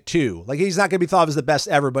experiencing it too. Like, he's not going to be thought of as the best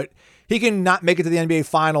ever, but he can not make it to the NBA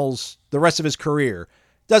Finals the rest of his career.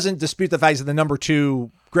 Doesn't dispute the fact he's the number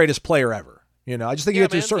 2 greatest player ever. I just think you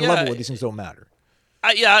get to a certain level where these things don't matter.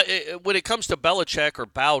 When it comes to Belichick or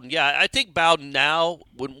Bowden, I think Bowden now,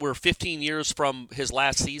 when we're 15 years from his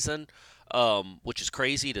last season, which is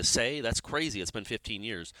crazy to say. That's crazy. It's been 15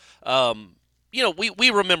 years. We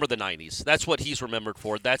remember the 90s. That's what he's remembered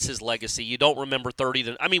for. That's his legacy. You don't remember 30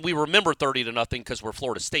 to – we remember 30 to nothing because we're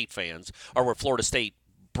Florida State fans or we're Florida State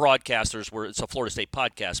broadcasters where it's a Florida State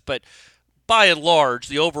podcast. But by and large,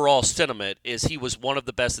 the overall sentiment is he was one of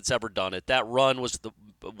the best that's ever done it. That run was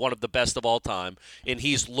one of the best of all time, and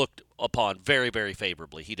he's looked upon very, very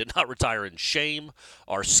favorably. He did not retire in shame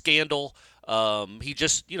or scandal. He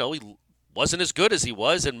just, he wasn't as good as he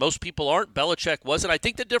was, and most people aren't. Belichick wasn't. I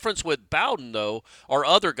think the difference with Bowden, though, are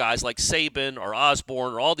other guys like Saban or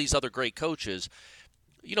Osborne or all these other great coaches.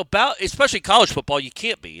 Especially college football, you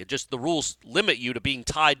can't be. The rules limit you to being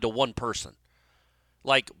tied to one person.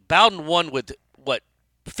 Like, Bowden won with,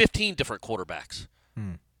 15 different quarterbacks.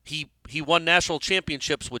 He won national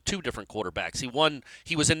championships with 2 different quarterbacks.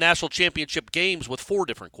 He was in national championship games with 4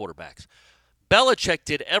 different quarterbacks. Belichick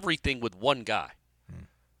did everything with one guy.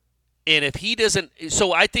 And if he doesn't,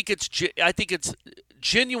 so I think it's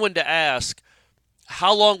genuine to ask,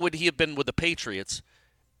 how long would he have been with the Patriots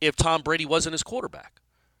if Tom Brady wasn't his quarterback?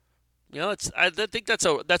 I think that's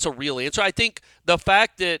a real answer. I think the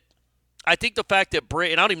fact that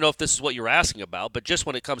Brady, and I don't even know if this is what you're asking about, but just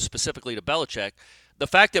when it comes specifically to Belichick, the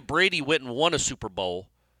fact that Brady went and won a Super Bowl,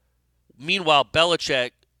 meanwhile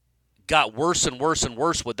Belichick got worse and worse and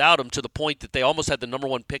worse without him to the point that they almost had the number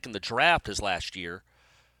 1 pick in the draft his last year.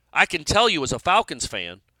 I can tell you as a Falcons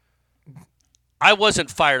fan, I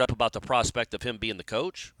wasn't fired up about the prospect of him being the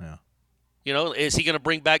coach. Yeah. Is he going to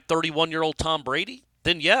bring back 31-year-old Tom Brady?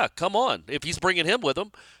 Then yeah, come on. If he's bringing him with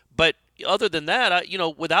him. But other than that,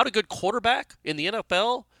 without a good quarterback in the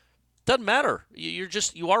NFL, doesn't matter.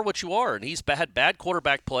 You are what you are, and he's had bad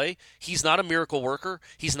quarterback play. He's not a miracle worker.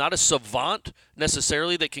 He's not a savant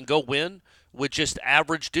necessarily that can go win with just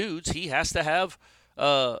average dudes. He has to have.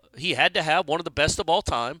 He had to have one of the best of all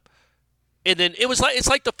time, and then it's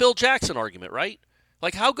like the Phil Jackson argument, right?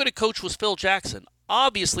 Like, how good a coach was Phil Jackson?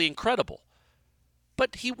 Obviously incredible,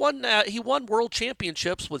 but he won world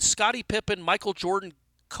championships with Scottie Pippen, Michael Jordan,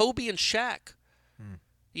 Kobe, and Shaq.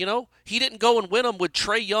 He didn't go and win them with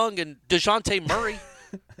Trae Young and DeJounte Murray.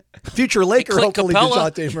 Future Laker, hopefully, Capella.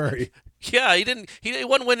 DeJounte Murray. Yeah, he didn't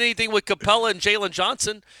win anything with Capella and Jalen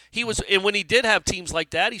Johnson. And when he did have teams like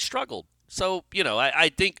that, he struggled. So, I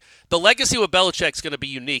think the legacy with Belichick's going to be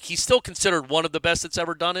unique. He's still considered one of the best that's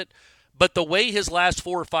ever done it, but the way his last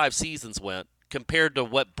 4 or 5 seasons went compared to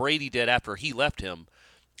what Brady did after he left him,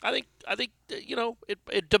 I think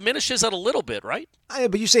it diminishes it a little bit, right?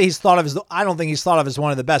 But you say he's thought of as I don't think he's thought of as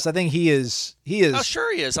one of the best. I think he is. Oh,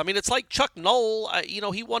 sure he is. It's like Chuck Noll.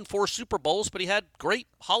 He won 4 Super Bowls, but he had great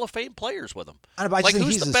Hall of Fame players with him.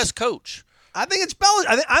 Who's the best coach? I think it's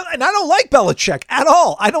Belichick. And I don't like Belichick at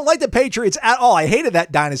all. I don't like the Patriots at all. I hated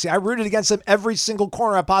that dynasty. I rooted against them every single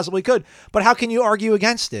corner I possibly could. But how can you argue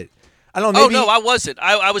against it? I don't know. Maybe, no, I wasn't.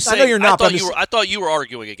 I was saying. I know you're not. I thought you were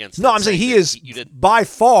arguing against it. No, I'm saying he is by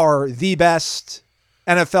far the best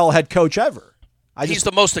NFL head coach ever. He's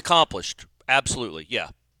the most accomplished. Absolutely, yeah.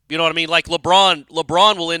 You know what I mean? Like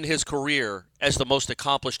LeBron will end his career as the most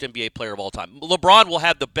accomplished NBA player of all time. LeBron will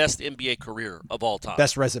have the best NBA career of all time.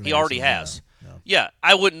 Best resume. He already has. Yeah,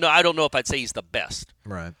 I wouldn't know. I don't know if I'd say he's the best.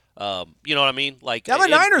 Right. You know what I mean? Like, I'm a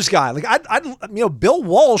Niners guy. Like, Bill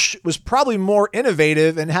Walsh was probably more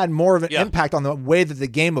innovative and had more of an impact on the way that the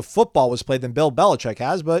game of football was played than Bill Belichick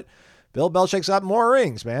has. But Bill Belichick's got more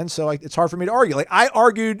rings, man. So it's hard for me to argue. Like, I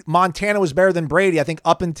argued Montana was better than Brady, I think,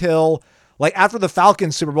 up until Like after the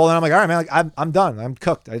Falcons Super Bowl, then I'm like, all right, man, like I'm done. I'm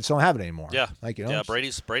cooked. I just don't have it anymore. Yeah, like yeah.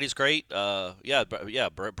 Brady's great. Brady's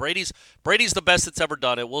the best that's ever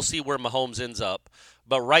done it. We'll see where Mahomes ends up,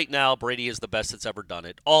 but right now Brady is the best that's ever done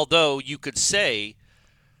it. Although you could say,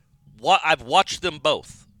 I've watched them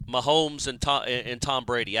both, Mahomes and Tom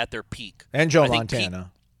Brady at their peak, and Joe Montana.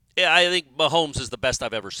 I think Mahomes is the best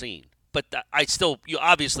I've ever seen. But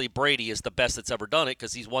obviously Brady is the best that's ever done it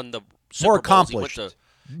because he's won the Super more Bowls. Accomplished.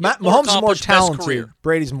 Mahomes is more talented.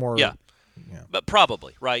 Brady's more. Yeah, but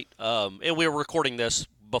probably right. And we were recording this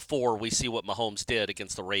before we see what Mahomes did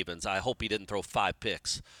against the Ravens. I hope he didn't throw 5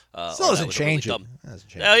 picks. Still doesn't change it.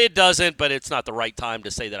 It doesn't, but it's not the right time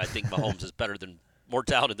to say that I think Mahomes is more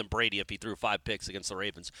talented than Brady if he threw 5 picks against the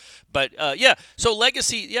Ravens. But, so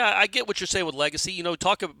legacy, I get what you're saying with legacy. You know,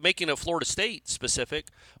 talk of making it Florida State specific.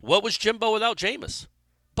 What was Jimbo without Jameis?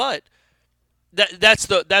 But that's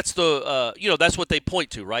what they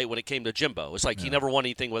point to, right, when it came to Jimbo. It's like he never won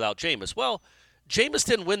anything without Jameis. Well, Jameis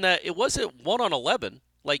didn't win that. It wasn't 1 on 11.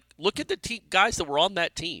 Like, look at the guys that were on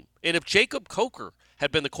that team. And if Jacob Coker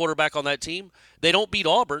had been the quarterback on that team, they don't beat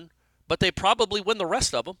Auburn, but they probably win the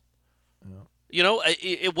rest of them. Yeah. You know,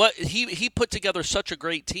 he put together such a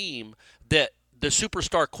great team that the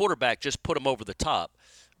superstar quarterback just put him over the top.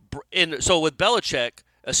 And so with Belichick,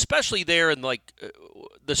 especially there in like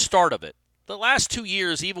the start of it, the last 2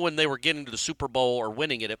 years, even when they were getting to the Super Bowl or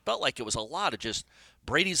winning it, it felt like it was a lot of just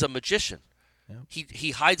Brady's a magician. Yeah.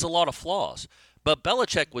 He hides a lot of flaws. But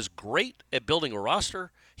Belichick was great at building a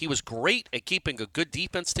roster. He was great at keeping a good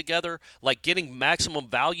defense together, like getting maximum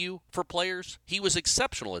value for players. He was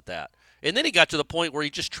exceptional at that. And then he got to the point where he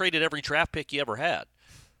just traded every draft pick he ever had,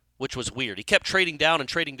 which was weird. He kept trading down and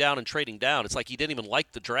trading down and trading down. It's like he didn't even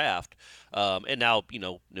like the draft. And now,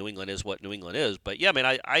 New England is what New England is. But, yeah,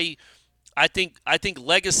 man, I think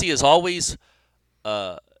legacy is always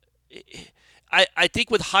I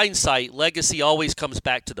think with hindsight, legacy always comes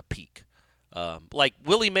back to the peak. Like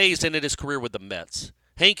Willie Mays ended his career with the Mets.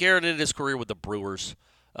 Hank Aaron ended his career with the Brewers.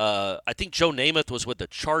 I think Joe Namath was with the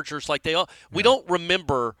Chargers. Like we don't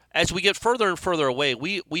remember as we get further and further away.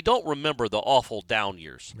 We don't remember the awful down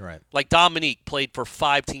years. Right. Like Dominique played for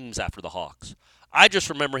 5 teams after the Hawks. I just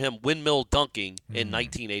remember him windmill dunking in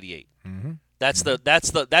 1988. Mm-hmm.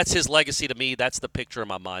 That's his legacy to me. That's the picture in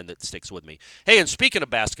my mind that sticks with me. Hey, and speaking of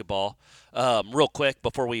basketball, real quick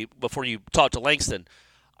before you talk to Langston,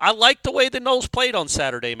 I like the way the Noles played on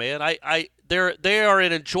Saturday, man. They are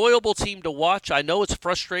an enjoyable team to watch. I know it's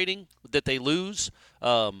frustrating that they lose,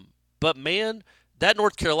 but man, that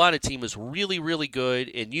North Carolina team is really, really good,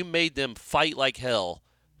 and you made them fight like hell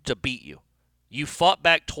to beat you. You fought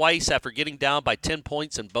back twice after getting down by 10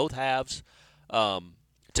 points in both halves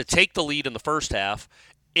to take the lead in the first half,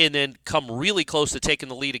 and then come really close to taking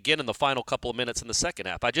the lead again in the final couple of minutes in the second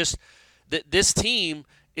half. This team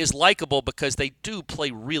is likable because they do play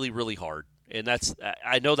really, really hard. And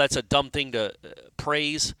I know that's a dumb thing to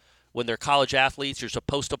praise when they're college athletes. You're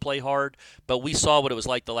supposed to play hard, but we saw what it was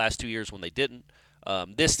like the last 2 years when they didn't.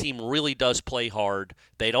 This team really does play hard.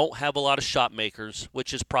 They don't have a lot of shot makers,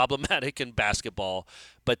 which is problematic in basketball,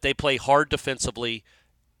 but they play hard defensively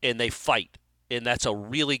and they fight. And that's a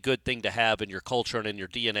really good thing to have in your culture and in your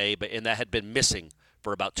DNA, and that had been missing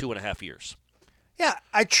for about 2.5 years. Yeah,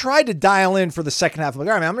 I tried to dial in for the second half. I'm like,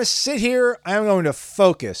 all right, man, I'm going to sit here. I'm going to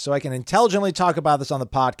focus so I can intelligently talk about this on the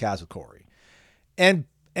podcast with Corey. And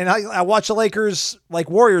I watched the Lakers,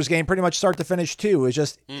 Warriors game pretty much start to finish too. It's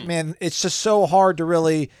just, man, it's just so hard to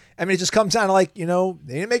really, it just comes down to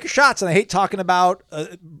they didn't make shots. And I hate talking about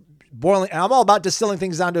boiling, and I'm all about distilling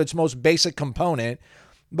things down to its most basic component.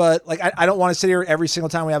 But I don't want to sit here every single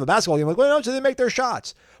time we have a basketball game. No, so they make their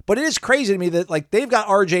shots. But it is crazy to me that they've got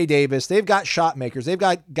RJ Davis, they've got shot makers, they've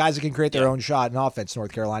got guys that can create their own shot in offense.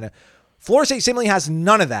 North Carolina, Florida State seemingly has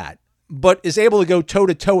none of that, but is able to go toe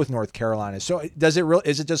to toe with North Carolina. So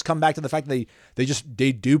is it just come back to the fact that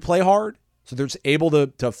they do play hard, so they're just able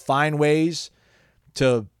to find ways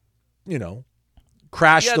to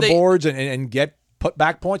crash the boards and get put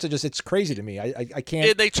back points? It's crazy to me. I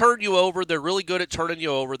can't. They turn you over. They're really good at turning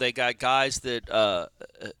you over. They got guys that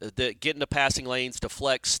get into passing lanes,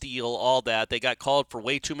 deflect, steal, all that. They got called for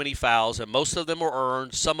way too many fouls, and most of them were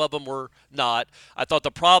earned. Some of them were not. I thought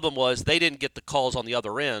the problem was they didn't get the calls on the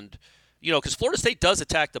other end. Because Florida State does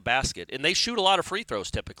attack the basket, and they shoot a lot of free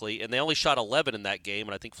throws typically, and they only shot 11 in that game,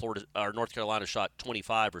 and I think North Carolina shot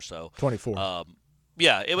 25 or so. 24.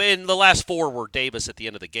 And the last 4 were Davis at the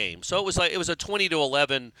end of the game. So it was a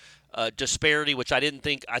 20-11 disparity, which I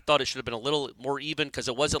thought it should have been a little more even because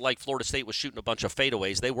it wasn't like Florida State was shooting a bunch of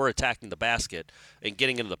fadeaways. They were attacking the basket and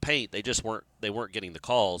getting into the paint. They just weren't getting the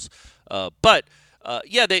calls.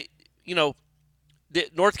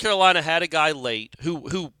 North Carolina had a guy late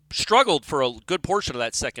who struggled for a good portion of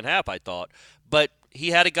that second half, I thought, but they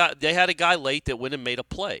had a guy late that went and made a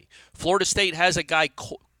play. Florida State has a guy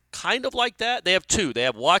kind of like that. They have two. They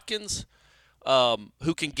have Watkins,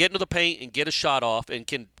 who can get into the paint and get a shot off and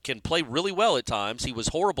can play really well at times. He was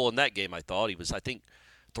horrible in that game, I thought. He was, I think,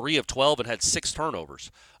 3 of 12 and had 6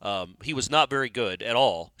 turnovers. He was not very good at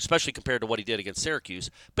all, especially compared to what he did against Syracuse.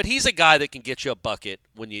 But he's a guy that can get you a bucket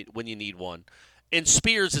when you need one. And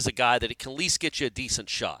Spears is a guy that can at least get you a decent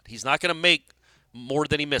shot. He's not going to make more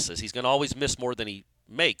than he misses. He's going to always miss more than he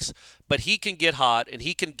makes. But he can get hot, and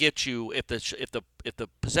he can get you if the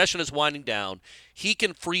possession is winding down. He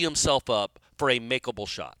can free himself up for a makeable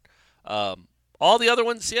shot. All the other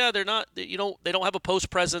ones, yeah, they're not. They don't have a post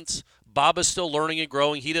presence. Baba's still learning and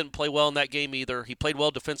growing. He didn't play well in that game either. He played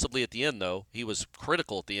well defensively at the end, though. He was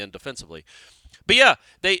critical at the end defensively. But yeah,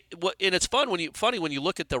 and it's funny when you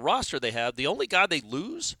look at the roster they have. The only guy they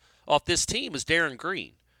lose off this team is Darren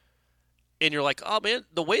Green, and you're like, oh man,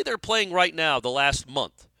 the way they're playing right now, the last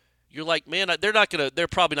month, you're like, man, they're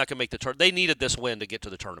probably not gonna make the tournament. They needed this win to get to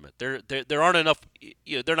the tournament. There aren't enough.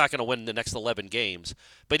 They're not gonna win the next 11 games.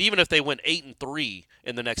 But even if they win 8-3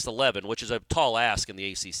 in the next 11, which is a tall ask in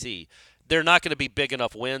the ACC, they're not going to be big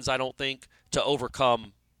enough wins, I don't think, to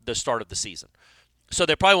overcome the start of the season. So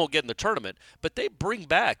they probably won't get in the tournament, but they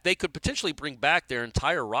could potentially bring back their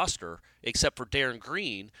entire roster except for Darren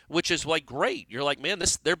Green, which is like great. You're like, man,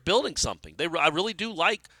 they're building something. I really do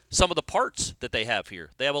like some of the parts that they have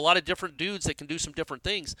here. They have a lot of different dudes that can do some different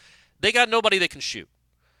things. They got nobody that can shoot.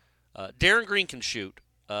 Darren Green can shoot.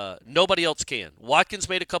 Nobody else can. Watkins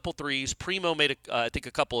made a couple threes. Primo made, I think,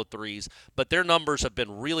 a couple of threes, but their numbers have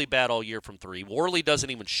been really bad all year from three. Worley doesn't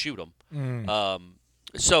even shoot them.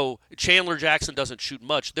 So Chandler Jackson doesn't shoot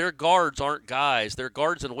much. Their guards aren't guys. Their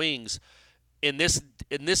guards and wings in this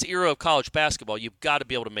era of college basketball, you've got to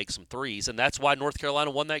be able to make some threes, and that's why North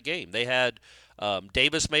Carolina won that game. They had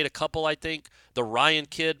Davis made a couple, I think. The Ryan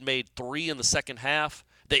kid made 3 in the second half.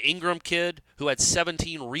 The Ingram kid, who had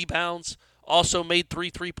 17 rebounds, also made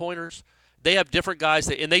 3 3-pointers. They have different guys,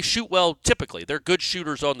 and they shoot well typically. They're good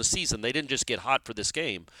shooters on the season. They didn't just get hot for this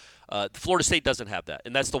game. Florida State doesn't have that,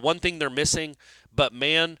 and that's the one thing they're missing. But,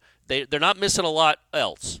 man, they're not missing a lot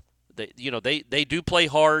else. They do play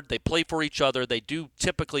hard. They play for each other. They do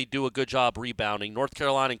typically do a good job rebounding. North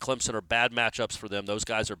Carolina and Clemson are bad matchups for them. Those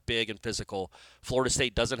guys are big and physical. Florida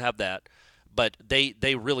State doesn't have that. But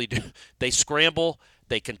they really do. They scramble.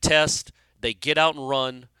 They contest. They get out and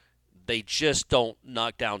run. They just don't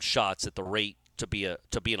knock down shots at the rate to be an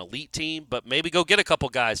elite team. But maybe go get a couple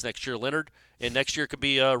guys next year, Leonard, and next year could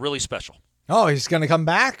be really special. Oh, he's going to come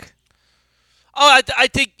back? Oh, I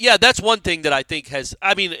think, yeah, that's one thing that I think has,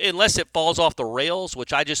 I mean, unless it falls off the rails,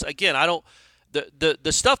 which I don't,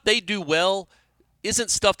 the stuff they do well isn't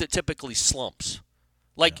stuff that typically slumps.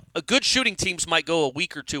 Like, a good shooting teams might go a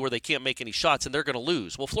week or two where they can't make any shots and they're going to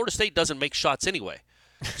lose. Well, Florida State doesn't make shots anyway.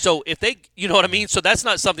 So if they, you know what I mean? So that's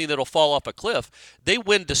not something that'll fall off a cliff. They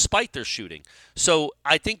win despite their shooting. So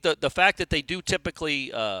I think the fact that they do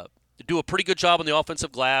typically do a pretty good job on the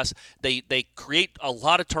offensive glass, they create a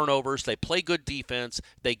lot of turnovers, they play good defense,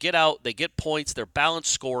 they get out, they get points, they're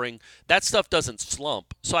balanced scoring. That stuff doesn't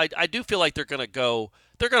slump. So I do feel like they're going to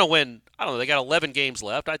win, I don't know, they got 11 games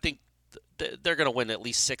left. I think they're going to win at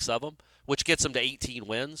least 6 of them, which gets them to 18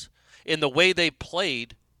 wins. In the way they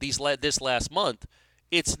played this last month,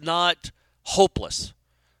 it's not hopeless.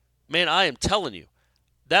 Man, I am telling you,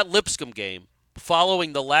 that Lipscomb game,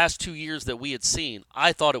 following the last 2 years that we had seen,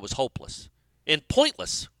 I thought it was hopeless and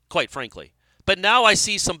pointless, quite frankly. But now I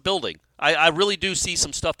see some building. I really do see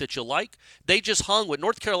some stuff that you like. They just hung with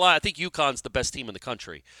North Carolina. I think UConn's the best team in the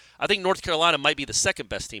country. I think North Carolina might be the second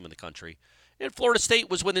best team in the country. And Florida State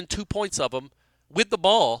was within 2 points of them with the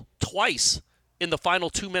ball twice in the final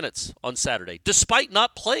 2 minutes on Saturday, despite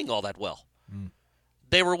not playing all that well.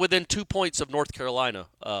 They were within 2 points of North Carolina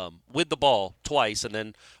with the ball twice, and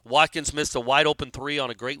then Watkins missed a wide-open 3 on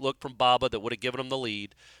a great look from Baba that would have given them the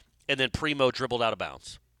lead, and then Primo dribbled out of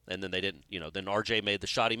bounds. And then they didn't, then RJ made the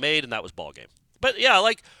shot he made, and that was ball game. But, yeah,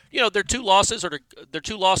 their 2 losses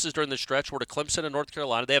during the stretch were to Clemson and North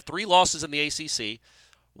Carolina. They have 3 losses in the ACC,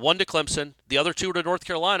 1 to Clemson, the other 2 to North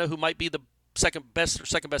Carolina, who might be the second best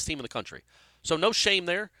team in the country. So no shame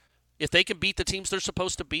there. If they can beat the teams they're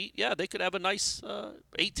supposed to beat, yeah, they could have a nice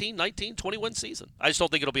 18, 19, 20-win season. I just don't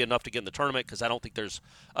think it'll be enough to get in the tournament because I don't think there's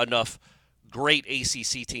enough great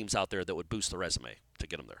ACC teams out there that would boost the resume to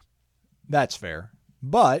get them there. That's fair.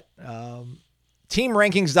 But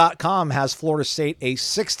TeamRankings.com has Florida State a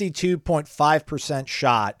 62.5%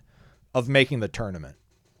 shot of making the tournament.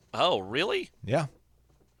 Oh, really? Yeah.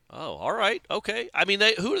 Oh, all right. Okay. I mean,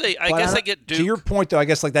 who do they? I But guess they get Duke. To your point, though, I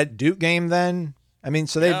guess like that Duke game then, I mean,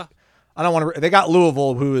 so Yeah. I don't want to, they got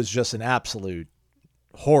Louisville, who is just an absolute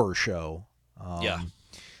horror show. Yeah.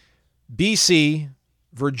 BC,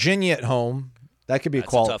 Virginia at home. That could be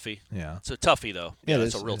That's a a quality. toughie. Yeah. It's a toughie, though. Yeah, Yeah, it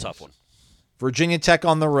it's is. a real It tough is. one. Virginia Tech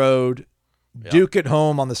on the road. Yep. Duke at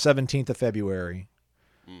home on the 17th of February.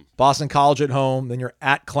 Boston College at home. Then you're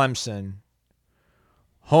at Clemson.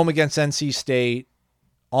 Home against NC State.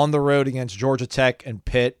 On the road against Georgia Tech and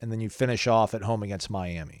Pitt. And then you finish off at home against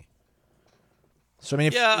Miami. So, I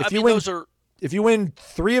mean, if you win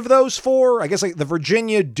 3 of those 4, I guess like the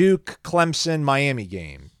Virginia, Duke, Clemson, Miami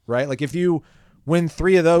game, right? Like if you win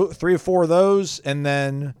 3 or 4 of those, and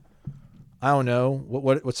then I don't know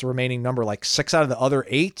what's the remaining number, like 6 out of the other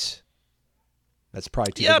 8. That's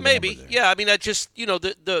probably too big of a maybe. number there. Yeah, I mean, I just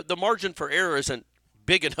the margin for error isn't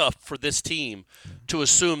big enough for this team to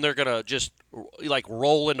assume they're gonna just like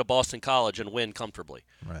roll into Boston College and win comfortably,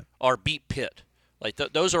 Right. or beat Pitt. Like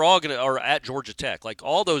those are all or at Georgia Tech. Like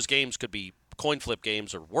all those games could be coin flip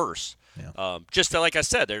games or worse. Yeah. Just like I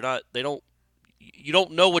said, you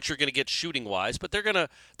don't know what you're going to get shooting wise, but they're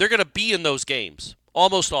gonna be in those games,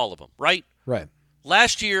 almost all of them, right? Right.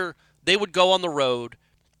 Last year they would go on the road,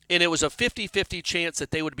 and it was a 50-50 chance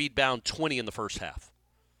that they would be down 20 in the first half.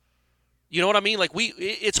 You know what I mean? Like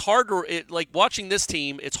it's hard to like watching this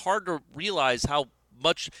team. It's hard to realize how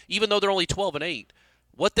much, even though they're only 12-8.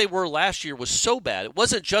 What they were last year was so bad. It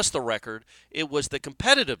wasn't just the record. It was the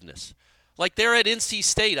competitiveness. Like they're at NC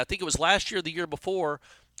State. I think it was last year or the year before,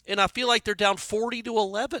 and I feel like they're down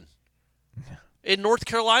 40-11. In North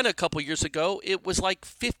Carolina a couple years ago, it was like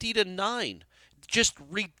 50-9. Just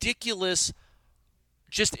ridiculous,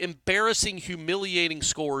 just embarrassing, humiliating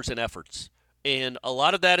scores and efforts. And a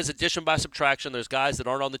lot of that is addition by subtraction. There's guys that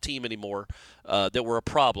aren't on the team anymore that were a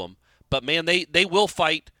problem. But, man, they will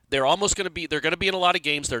fight. They're going to be in a lot of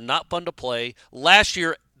games. They're not fun to play. Last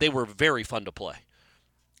year, they were very fun to play.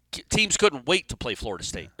 Teams couldn't wait to play Florida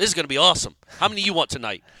State. This is going to be awesome. How many do you want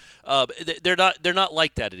tonight? They're not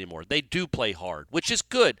like that anymore. They do play hard, which is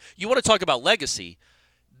good. You want to talk about legacy?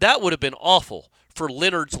 That would have been awful for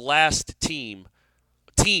Leonard's last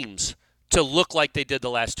teams to look like they did the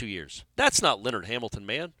last 2 years. That's not Leonard Hamilton,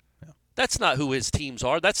 man. That's not who his teams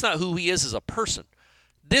are. That's not who he is as a person.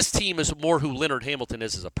 This team is more who Leonard Hamilton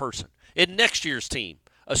is as a person. And next year's team,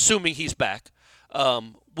 assuming he's back,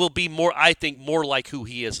 will be more, I think, more like who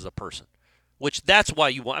he is as a person. Which that's why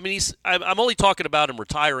you want. I mean, I'm only talking about him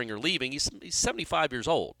retiring or leaving. He's 75 years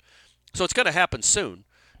old, so it's going to happen soon.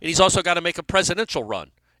 And he's also got to make a presidential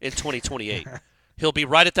run in 2028. He'll be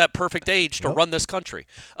right at that perfect age to run this country.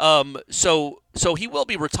 So he will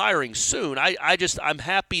be retiring soon. I'm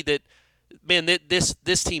happy that, man,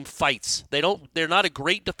 this team fights. They're not a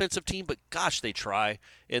great defensive team, but gosh, they try.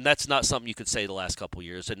 And that's not something you could say the last couple of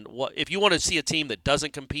years. And if you want to see a team that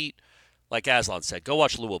doesn't compete, like Aslan said, go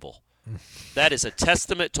watch Louisville. That is a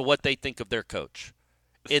testament to what they think of their coach.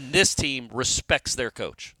 And this team respects their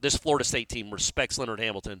coach. This Florida State team respects Leonard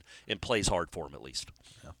Hamilton and plays hard for him, at least.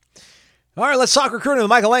 All right, let's talk recruiting with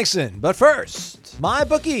Michael Langston. But first,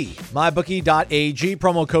 MyBookie. MyBookie.ag,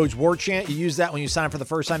 promo code WARCHANT. You use that when you sign up for the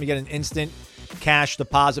first time. You get an instant cash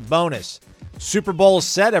deposit bonus. Super Bowl is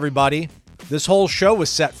set, everybody. This whole show was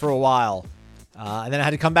set for a while. And then I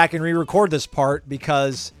had to come back and re-record this part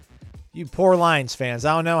because you poor Lions fans,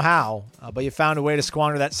 I don't know how, but you found a way to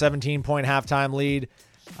squander that 17-point halftime lead.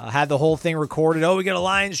 Had the whole thing recorded. Oh, we got a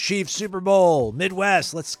Lions-Chiefs Super Bowl.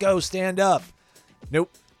 Midwest, let's go, stand up. Nope.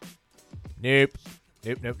 We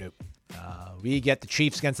get the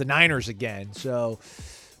Chiefs against the Niners again. So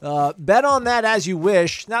bet on that as you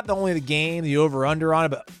wish. Not only the game, the over-under on it,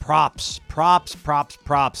 but props.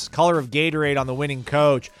 Color of Gatorade on the winning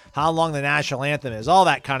coach. How long the national anthem is. All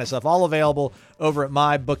that kind of stuff. All available over at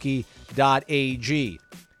mybookie.ag.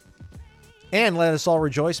 And let us all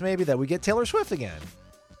rejoice maybe that we get Taylor Swift again.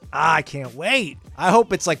 I can't wait. I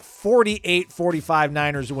hope it's like 48-45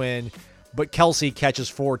 Niners win, but Kelsey catches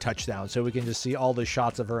 4 touchdowns so we can just see all the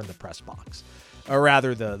shots of her in the press box. Or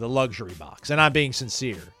rather, the luxury box. And I'm being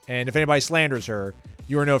sincere. And if anybody slanders her,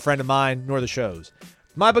 you are no friend of mine nor the show's.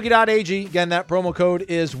 MyBookie.ag. Again, that promo code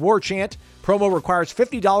is WARCHANT. Promo requires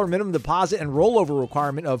 $50 minimum deposit and rollover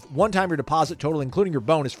requirement of one-time your deposit total, including your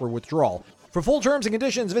bonus for withdrawal. For full terms and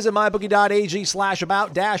conditions, visit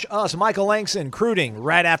mybookie.ag/about-us. Michael Langston, recruiting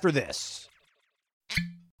right after this.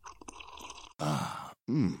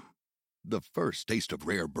 The first taste of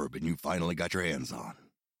rare bourbon you finally got your hands on.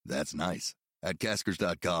 That's nice. At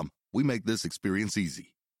Caskers.com, we make this experience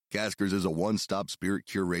easy. Caskers is a one-stop spirit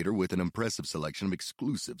curator with an impressive selection of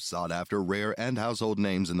exclusive, sought-after, rare, and household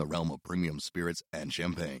names in the realm of premium spirits and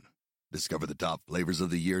champagne. Discover the top flavors of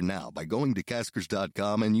the year now by going to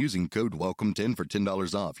Caskers.com and using code WELCOME10 for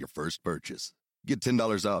 $10 off your first purchase. Get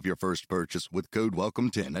 $10 off your first purchase with code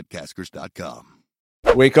WELCOME10 at Caskers.com.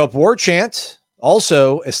 Wake Up War Chant,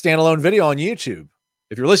 also a standalone video on YouTube.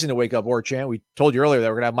 If you're listening to Wake Up War Chant, we told you earlier that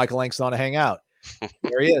we're going to have Michael Langston on to hang out.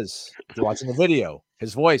 There he is. If you're watching the video,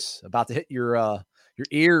 his voice about to hit your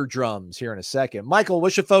eardrums here in a second. Michael,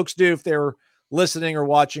 what should folks do if they're listening or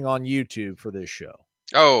watching on YouTube for this show?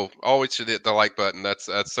 Oh, always should hit the like button. That's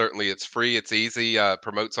certainly, it's free. It's easy.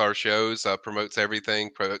 Promotes our shows, promotes everything,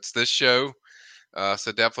 promotes this show.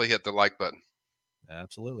 So definitely hit the like button.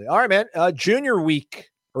 Absolutely. All right, man. Junior week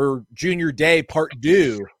or junior day part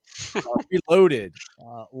due. Reloaded.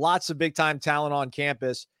 Lots of big time talent on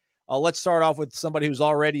campus. Let's start off with somebody who's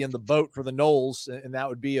already in the boat for the Noles, and that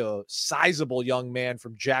would be a sizable young man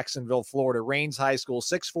from Jacksonville, Florida. Rains High School,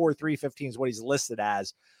 6'4", 315 is what he's listed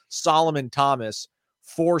as. Solomon Thomas,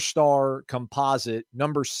 4-star composite,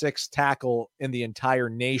 number 6 tackle in the entire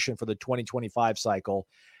nation for the 2025 cycle.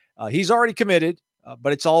 He's already committed,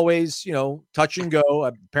 but it's always, touch and go.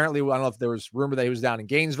 Apparently, I don't know if there was rumor that he was down in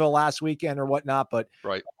Gainesville last weekend or whatnot, but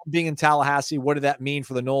right. Being in Tallahassee, what did that mean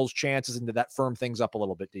for the Noles' chances, and did that firm things up a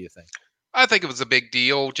little bit, do you think? I think it was a big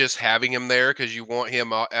deal just having him there, because you want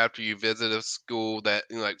him after you visit a school that,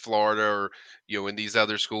 like Florida or, when these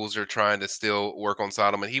other schools are trying to still work on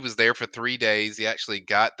Solomon. He was there for 3 days. He actually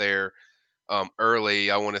got there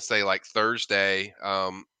early. I want to say like Thursday,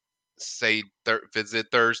 visit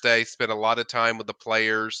Thursday, spent a lot of time with the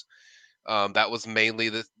players. That was mainly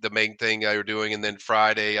the main thing they were doing. And then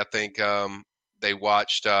Friday, I think he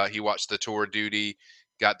watched the tour of duty,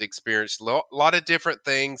 got the experience, a lot of different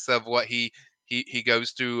things of what he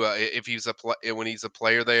goes through if he's when he's a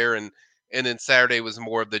player there. And then Saturday was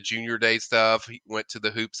more of the junior day stuff. He went to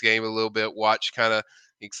the hoops game a little bit, watched kind of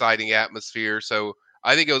exciting atmosphere. So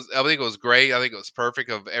I think it was great. I think it was perfect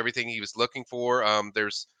of everything he was looking for.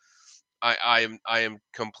 I am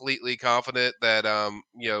completely confident that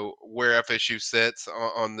where FSU sits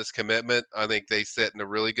on this commitment, I think they sit in a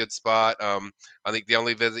really good spot. I think the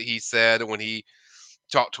only visit he said when he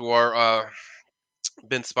talked to our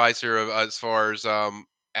Ben Spicer as far as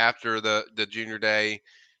after the junior day,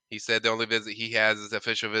 he said the only visit he has is the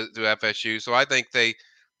official visit to FSU. So I think they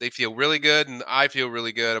feel really good, and I feel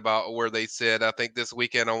really good about where they sit. I think this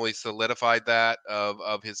weekend only solidified that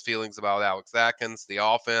of his feelings about Alex Atkins, the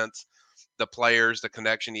offense, the players, the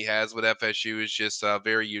connection he has with FSU is just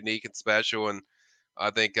very unique and special. And I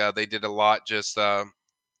think they did a lot. Just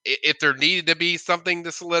if there needed to be something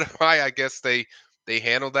to solidify, I guess they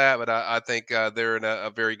handled that. But I think they're in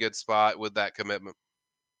a very good spot with that commitment.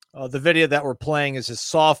 The video that we're playing is his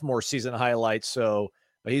sophomore season highlights. So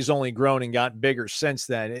he's only grown and gotten bigger since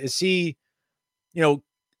then. Is he,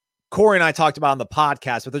 Corey and I talked about on the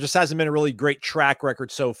podcast, but there just hasn't been a really great track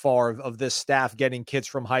record so far of this staff getting kids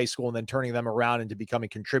from high school and then turning them around into becoming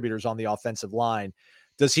contributors on the offensive line.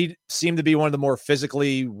 Does he seem to be one of the more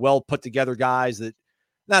physically well put together guys that,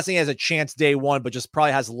 not saying he has a chance day one, but just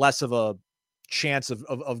probably has less of a chance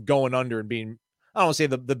of going under and being, I don't want to say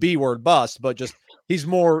the B word bust, but just he's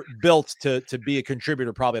more built to be a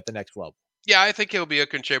contributor probably at the next level? Yeah, I think he'll be a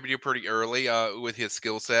contributor pretty early with his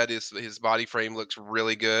skill set. His body frame looks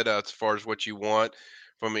really good as far as what you want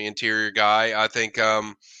from an interior guy. I think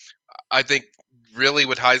really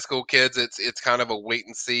with high school kids, it's kind of a wait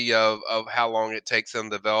and see of how long it takes them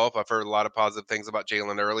to develop. I've heard a lot of positive things about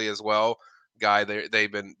Jalen Early as well. Guy,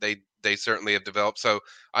 they certainly have developed. So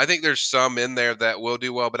I think there's some in there that will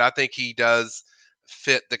do well, but I think he does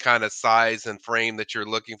fit the kind of size and frame that you're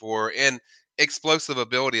looking for, and explosive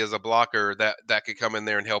ability as a blocker that could come in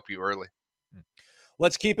there and help you early.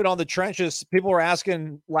 Let's keep it on the trenches. People were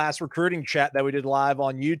asking last recruiting chat that we did live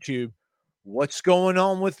on YouTube, what's going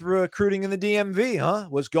on with recruiting in the DMV, huh?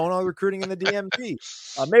 What's going on with recruiting in the DMV?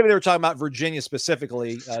 Maybe they were talking about Virginia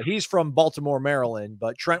specifically. He's from Baltimore, Maryland,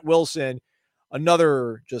 but Trent Wilson,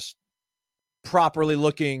 another just properly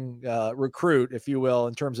looking recruit, if you will,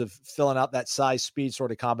 in terms of filling out that size speed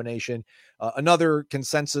sort of combination. Another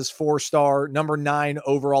consensus 4-star, number 9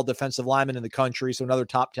 overall defensive lineman in the country. So another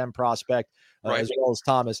top 10 prospect, right, as well as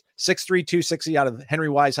Thomas. 6'3", 260 out of Henry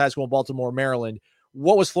Wise High School in Baltimore, Maryland.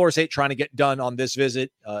 What was Florida State trying to get done on this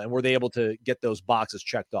visit? And were they able to get those boxes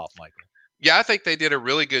checked off, Michael? Yeah, I think they did a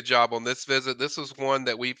really good job on this visit. This was one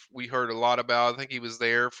that we heard a lot about. I think he was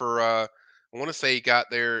there for I want to say he got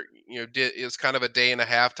there, it was kind of a day and a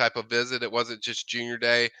half type of visit. It wasn't just junior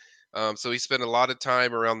day. So he spent a lot of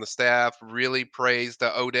time around the staff, really praised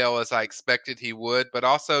Odell as I expected he would, but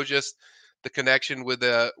also just the connection with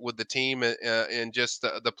the team and just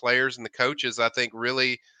the players and the coaches. I think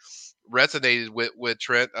really resonated with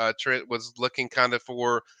Trent. Trent was looking kind of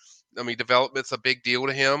for. I mean, development's a big deal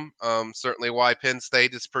to him. Certainly, why Penn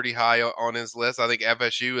State is pretty high on his list. I think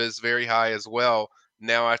FSU is very high as well.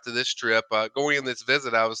 Now after this trip, going in this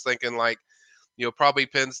visit, I was thinking like, probably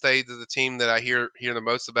Penn State is the team that I hear the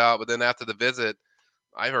most about. But then after the visit,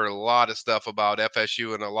 I heard a lot of stuff about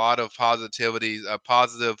FSU and a lot of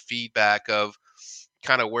positive feedback of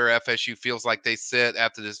kind of where FSU feels like they sit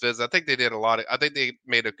after this visit. I think they did I think they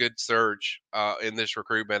made a good surge in this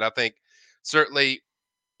recruitment. I think certainly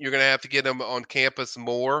you're going to have to get them on campus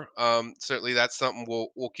more. Certainly that's something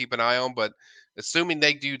we'll keep an eye on. But assuming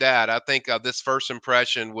they do that, I think this first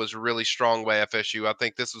impression was really strong by FSU. I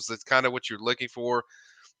think it's kind of what you're looking for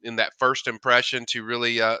in that first impression to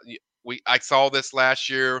really I saw this last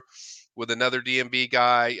year with another DMB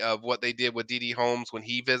guy of what they did with D.D. Holmes when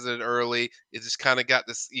he visited early. It just kind of got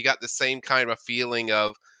this. You got the same kind of feeling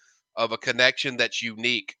of a connection that's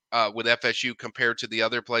unique with FSU compared to the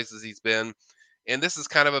other places he's been. And this is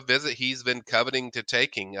kind of a visit he's been coveting to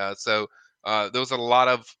taking. So there was a lot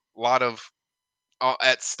of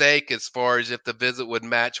at stake as far as if the visit would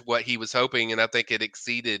match what he was hoping, and I think it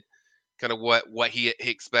exceeded kind of what he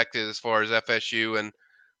expected as far as FSU. And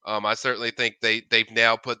I certainly think they've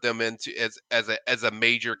now put them into as a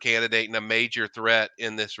major candidate and a major threat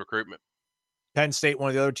in this recruitment. Penn State, one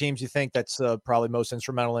of the other teams you think that's probably most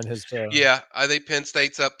instrumental in his. Yeah, I think Penn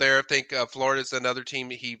State's up there. I think Florida's another team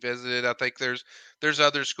that he visited. I think there's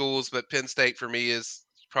other schools, but Penn State for me is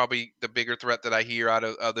probably the bigger threat that I hear out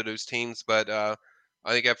of those teams. But I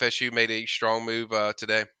think FSU made a strong move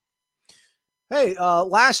today. Hey,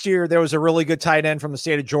 last year there was a really good tight end from the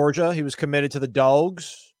state of Georgia. He was committed to the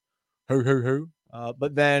Dogs.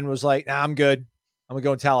 But then was like, nah, I'm good. I'm going to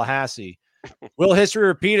go in Tallahassee. Will history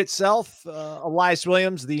repeat itself? Elias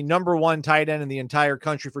Williams, the number one tight end in the entire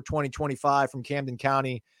country for 2025 from Camden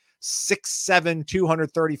County, 6'7",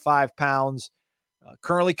 235 pounds,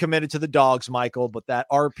 currently committed to the Dogs, Michael, but that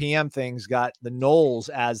RPM thing's got the Noles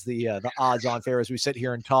as the odds-on favorite as we sit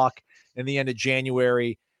here and talk in the end of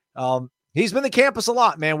January. He's been the campus a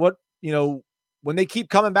lot, man. When they keep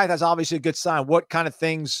coming back, that's obviously a good sign. What kind of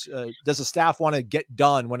things does the staff want to get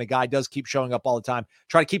done when a guy does keep showing up all the time?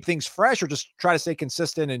 Try to keep things fresh or just try to stay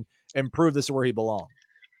consistent and improve this where he belongs?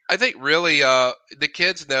 I think really the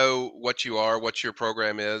kids know what you are, what your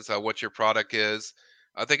program is, what your product is.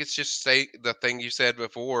 I think it's just the thing you said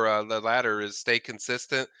before, the latter is stay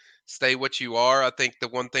consistent, stay what you are. I think the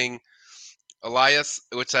one thing Elias,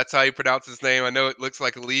 which that's how you pronounce his name. I know it looks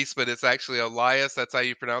like Elise, but it's actually Elias. That's how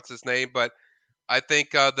you pronounce his name. But I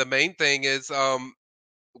think the main thing is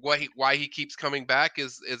why he keeps coming back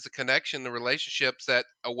is the connection, the relationships that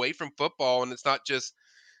away from football, and it's not just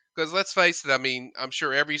because let's face it. I mean, I'm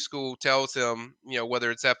sure every school tells him,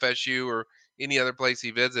 whether it's FSU or any other place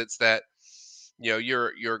he visits, that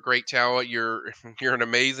you're a great talent, you're an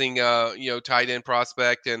amazing tight end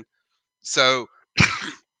prospect, and so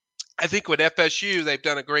I think with FSU they've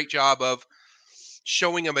done a great job of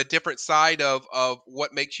showing them a different side of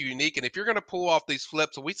what makes you unique. And if you're going to pull off these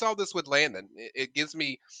flips, we saw this with Landon. It gives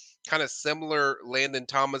me kind of similar Landon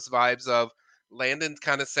Thomas vibes of Landon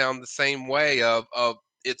kind of sound the same way of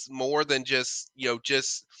it's more than just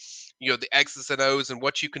the X's and O's and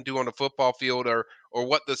what you can do on a football field or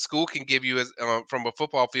what the school can give you as from a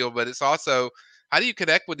football field. But it's also, how do you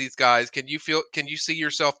connect with these guys? Can you see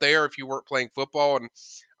yourself there if you weren't playing football? And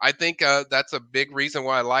I think that's a big reason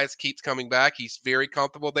why Elias keeps coming back. He's very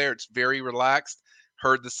comfortable there. It's very relaxed.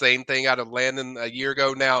 Heard the same thing out of Landon a year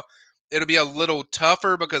ago. Now, it'll be a little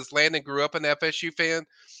tougher because Landon grew up an FSU fan.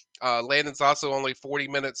 Landon's also only 40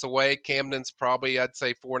 minutes away. Camden's probably, I'd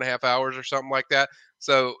say, 4.5 hours or something like that.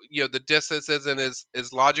 So, the distance isn't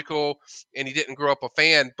as logical, and he didn't grow up a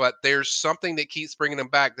fan, but there's something that keeps bringing him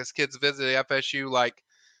back. This kid's visited FSU like,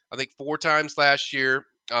 I think, 4 times last year.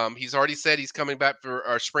 He's already said he's coming back for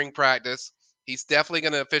our spring practice. He's definitely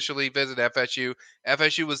going to officially visit FSU.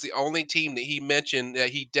 FSU was the only team that he mentioned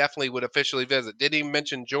that he definitely would officially visit. Didn't even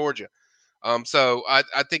mention Georgia. So I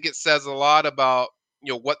think it says a lot about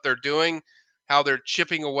what they're doing, how they're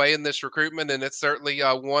chipping away in this recruitment, and it's certainly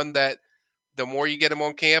one that the more you get them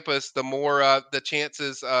on campus, the more the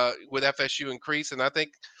chances with FSU increase. And I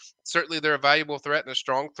think certainly they're a valuable threat and a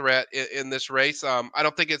strong threat in this race. I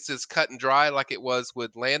don't think it's as cut and dry like it was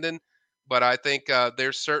with Landon, but I think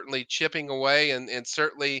they're certainly chipping away, and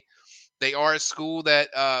certainly they are a school that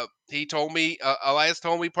he told me, Elias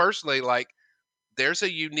told me personally, like there's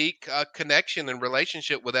a unique connection and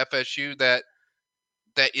relationship with FSU that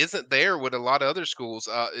isn't there with a lot of other schools,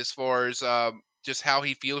 as far as just how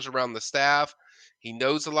he feels around the staff. He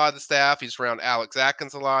knows a lot of the staff. He's around Alex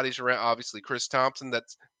Atkins a lot. He's around obviously Chris Thompson.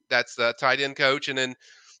 That's the tight end coach, and then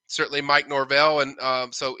certainly Mike Norvell. And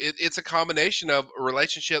so it's a combination of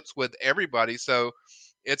relationships with everybody. So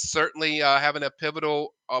it's certainly having a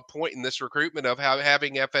pivotal point in this recruitment of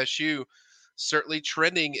having FSU certainly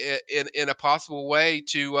trending in a possible way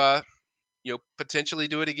to potentially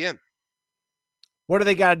do it again. What do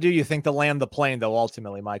they got to do, you think, to land the plane, though,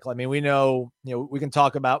 ultimately, Michael? I mean, we know, we can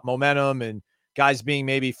talk about momentum and guys being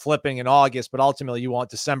maybe flipping in August, but ultimately you want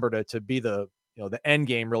December to be the end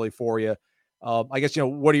game really for you. I guess,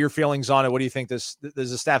 what are your feelings on it? What do you think does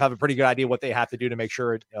the staff have a pretty good idea what they have to do to make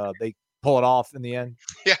sure they pull it off in the end?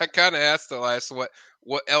 Yeah, I kind of asked the last,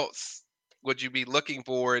 what else would you be looking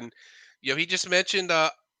for? And, he just mentioned,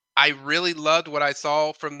 I really loved what I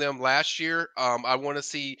saw from them last year. I want to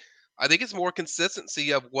see, I think it's more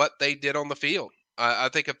consistency of what they did on the field. I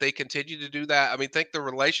think if they continue to do that, I think the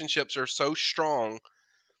relationships are so strong.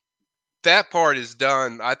 That part is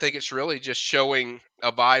done. I think it's really just showing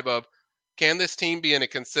a vibe of, can this team be in a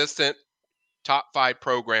consistent top 5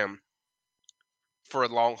 program for a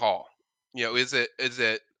long haul? Is it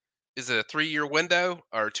a 3-year window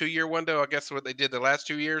or a 2-year window? I guess what they did the last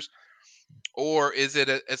 2 years. Or is it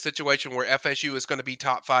a situation where FSU is going to be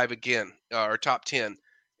top 5 again, or top 10?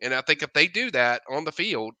 And I think if they do that on the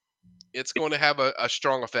field, it's going to have a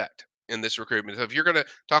strong effect in this recruitment. So if you're going to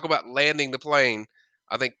talk about landing the plane,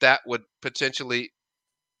 I think that would potentially,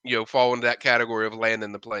 fall into that category of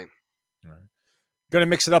landing the plane. All right. Going to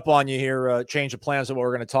mix it up on you here, change the plans of what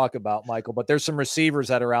we're going to talk about, Michael. But there's some receivers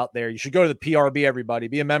that are out there. You should go to the PRB, everybody.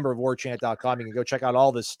 Be a member of warchant.com. You can go check out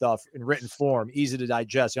all this stuff in written form, easy to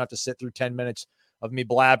digest. You don't have to sit through 10 minutes of me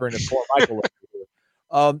blabbering and poor Michael.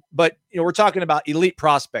 But, we're talking about elite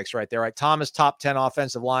prospects right there, right? Thomas, top 10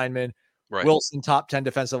 offensive lineman. Right. Wilson, top 10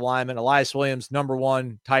 defensive lineman. Elias Williams, number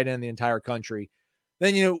 1 tight end in the entire country.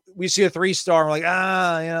 Then, we see a 3-star. And we're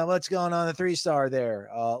like, what's going on the 3-star there?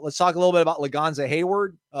 Let's talk a little bit about Lagonza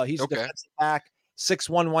Hayward. He's a defensive back, 6'1",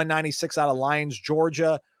 196 out of Lyons,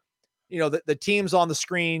 Georgia. The teams on the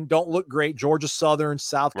screen don't look great. Georgia Southern,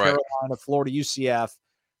 South Carolina, Florida, UCF.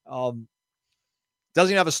 Doesn't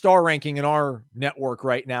even have a star ranking in our network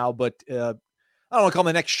right now, but I don't want to call him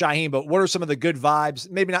the next Shaheen, but what are some of the good vibes?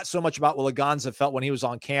 Maybe not so much about what Lagonza felt when he was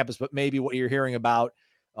on campus, but maybe what you're hearing about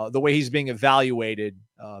the way he's being evaluated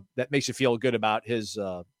that makes you feel good about his,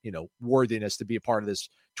 worthiness to be a part of this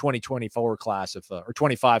 2024 class, or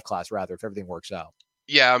 25 class rather, if everything works out.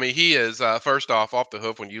 Yeah, he is, first off the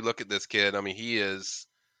hoof, when you look at this kid, he is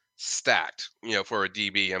stacked, for a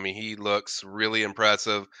DB. He looks really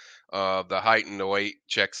impressive. The height and the weight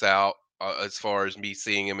checks out as far as me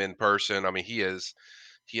seeing him in person. He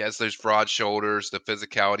has those broad shoulders, the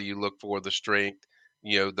physicality you look for, the strength,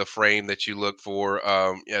 the frame that you look for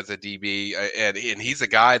as a DB. And he's a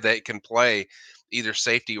guy that can play either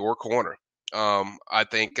safety or corner. I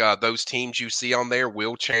think those teams you see on there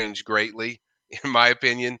will change greatly, in my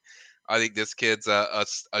opinion. I think this kid's a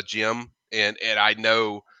gem. And I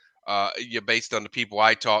know, based on the people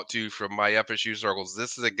I talk to from my FSU circles,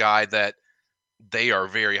 this is a guy that they are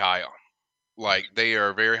very high on. They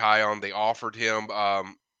are very high on. They offered him,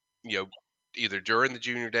 either during the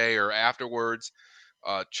junior day or afterwards.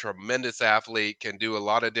 Tremendous athlete, can do a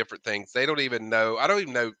lot of different things. They don't even know. I don't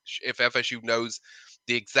even know if FSU knows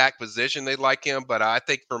the exact position they'd like him, but I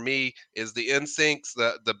think for me is the instincts,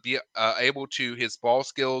 the be able to, his ball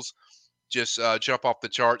skills just jump off the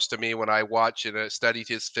charts to me when I watch and studied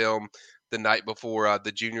his film the night before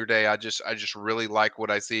the junior day. I just really like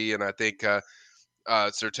what I see, and I think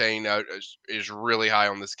Surtain is really high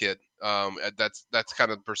on this kid. That's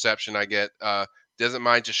kind of the perception I get. Doesn't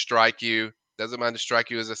mind to strike you. Doesn't mind to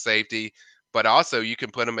strike you as a safety, but also you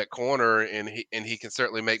can put him at corner and he can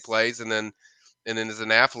certainly make plays. And then as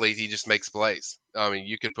an athlete, he just makes plays.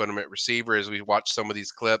 You can put him at receiver, as we watch some of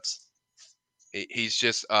these clips. He's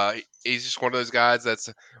just one of those guys that's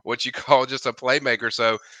what you call just a playmaker.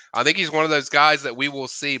 So I think he's one of those guys that we will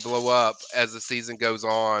see blow up as the season goes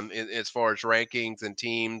on as far as rankings and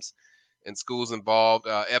teams and schools involved.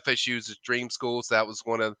 FSU's a dream school, so that was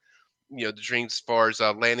one of the dreams as far as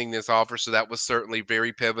landing this offer. So that was certainly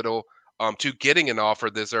very pivotal to getting an offer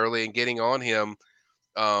this early and getting on him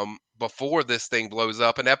before this thing blows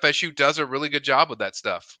up. And FSU does a really good job with that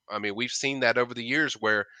stuff. We've seen that over the years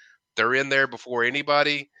where they're in there before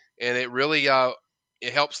anybody, and it really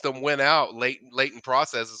it helps them win out late in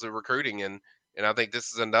processes of recruiting. And And I think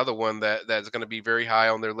this is another one that's going to be very high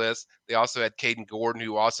on their list. They also had Caden Gordon,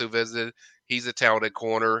 who also visited. He's a talented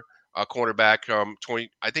cornerback,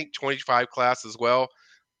 25 class as well.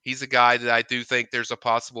 He's a guy that I do think there's a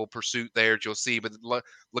possible pursuit there. You'll see, but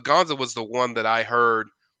Lagonza was the one that I heard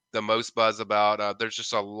the most buzz about. There's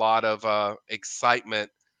just a lot of excitement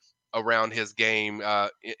around his game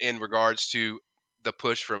in regards to the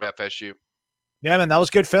push from FSU. Yeah, man, that was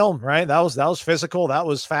good film, right? That was physical. That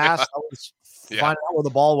was fast. That was finding out where the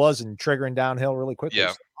ball was and triggering downhill really quickly.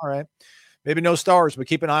 Yeah. So, all right. Maybe no stars, but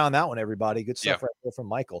keep an eye on that one, everybody. Good stuff right there from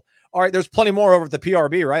Michael. All right, there's plenty more over at the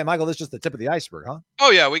PRB, right? Michael, this is just the tip of the iceberg, huh? Oh,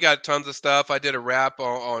 yeah, we got tons of stuff. I did a wrap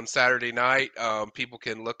on Saturday night. People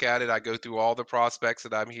can look at it. I go through all the prospects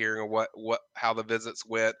that I'm hearing and how the visits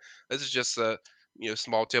went. This is just a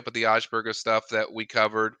small tip of the iceberg of stuff that we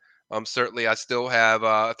covered. Certainly, I still have.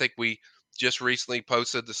 I think we just recently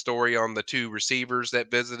posted the story on the 2 receivers that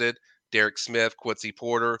visited, Derek Smith, Quincy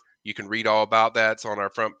Porter. You can read all about that. It's on our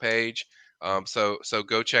front page. So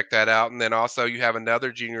go check that out. And then also you have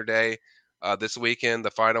another junior day this weekend, the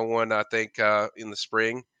final one, I think, in the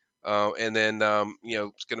spring. And then,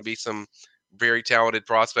 it's going to be some very talented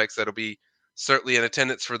prospects that'll be certainly in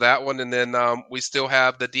attendance for that one. And then we still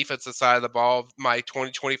have the defensive side of the ball, my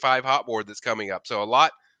 2025 hot board that's coming up. So a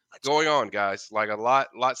lot going on, guys, like a lot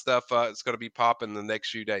stuff. It's going to be popping the next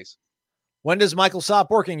few days. When does Michael stop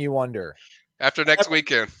working, you wonder? After next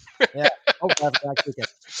weekend. Yeah. After next weekend.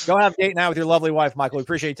 Go have a date night with your lovely wife, Michael. We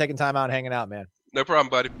appreciate you taking time out and hanging out, man. No problem,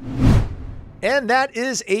 buddy. And that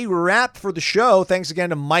is a wrap for the show. Thanks again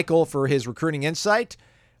to Michael for his recruiting insight.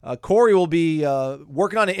 Corey will be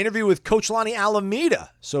working on an interview with Coach Lonnie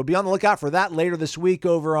Alameda. So be on the lookout for that later this week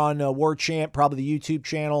over on War Chant, probably the YouTube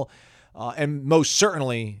channel. And most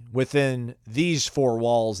certainly within these 4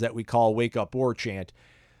 walls that we call Wake Up War Chant.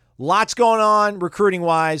 Lots going on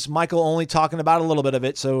recruiting-wise. Michael only talking about a little bit of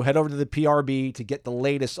it, so head over to the PRB to get the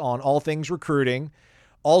latest on all things recruiting.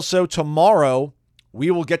 Also, tomorrow,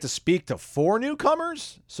 we will get to speak to 4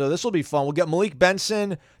 newcomers, so this will be fun. We'll get Malik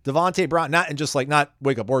Benson, Devontae Brown, not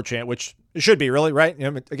Wake Up War Chant, which it should be, really, right?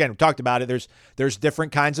 Again, we talked about it. There's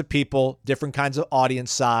different kinds of people, different kinds of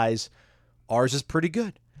audience size. Ours is pretty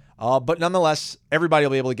good. But nonetheless, everybody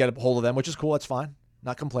will be able to get a hold of them, which is cool. That's fine.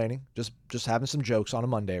 Not complaining, just having some jokes on a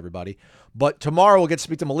Monday, everybody. But tomorrow we'll get to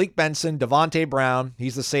speak to Malik Benson, Devontae Brown.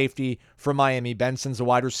 He's the safety from Miami. Benson's the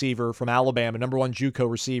wide receiver from Alabama, number 1 JUCO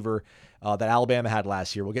receiver that Alabama had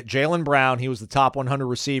last year. We'll get Jalen Brown. He was the top 100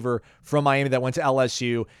 receiver from Miami that went to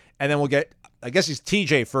LSU. And then we'll get, I guess he's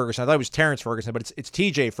TJ Ferguson. I thought it was Terrence Ferguson, but it's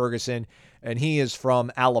TJ Ferguson, and he is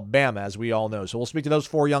from Alabama, as we all know. So we'll speak to those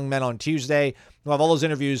 4 young men on Tuesday. We'll have all those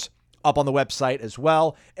interviews up on the website as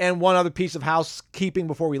well. And one other piece of housekeeping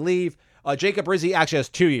before we leave. Jacob Rizzi actually has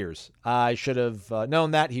 2 years. I should have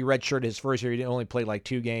known that. He redshirted his first year. He only played like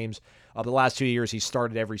 2 games. The last 2 years, he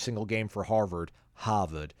started every single game for Harvard.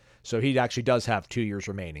 So he actually does have 2 years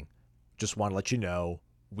remaining. Just want to let you know.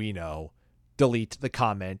 We know. Delete the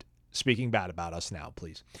comment speaking bad about us now,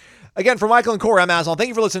 please. Again, for Michael and Corey, I'm Aslan. Thank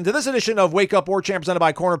you for listening to this edition of Wake Up War Chant presented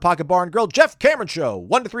by Corner Pocket Bar and Grill. Jeff Cameron Show,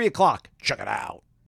 1 to 3 o'clock. Check it out.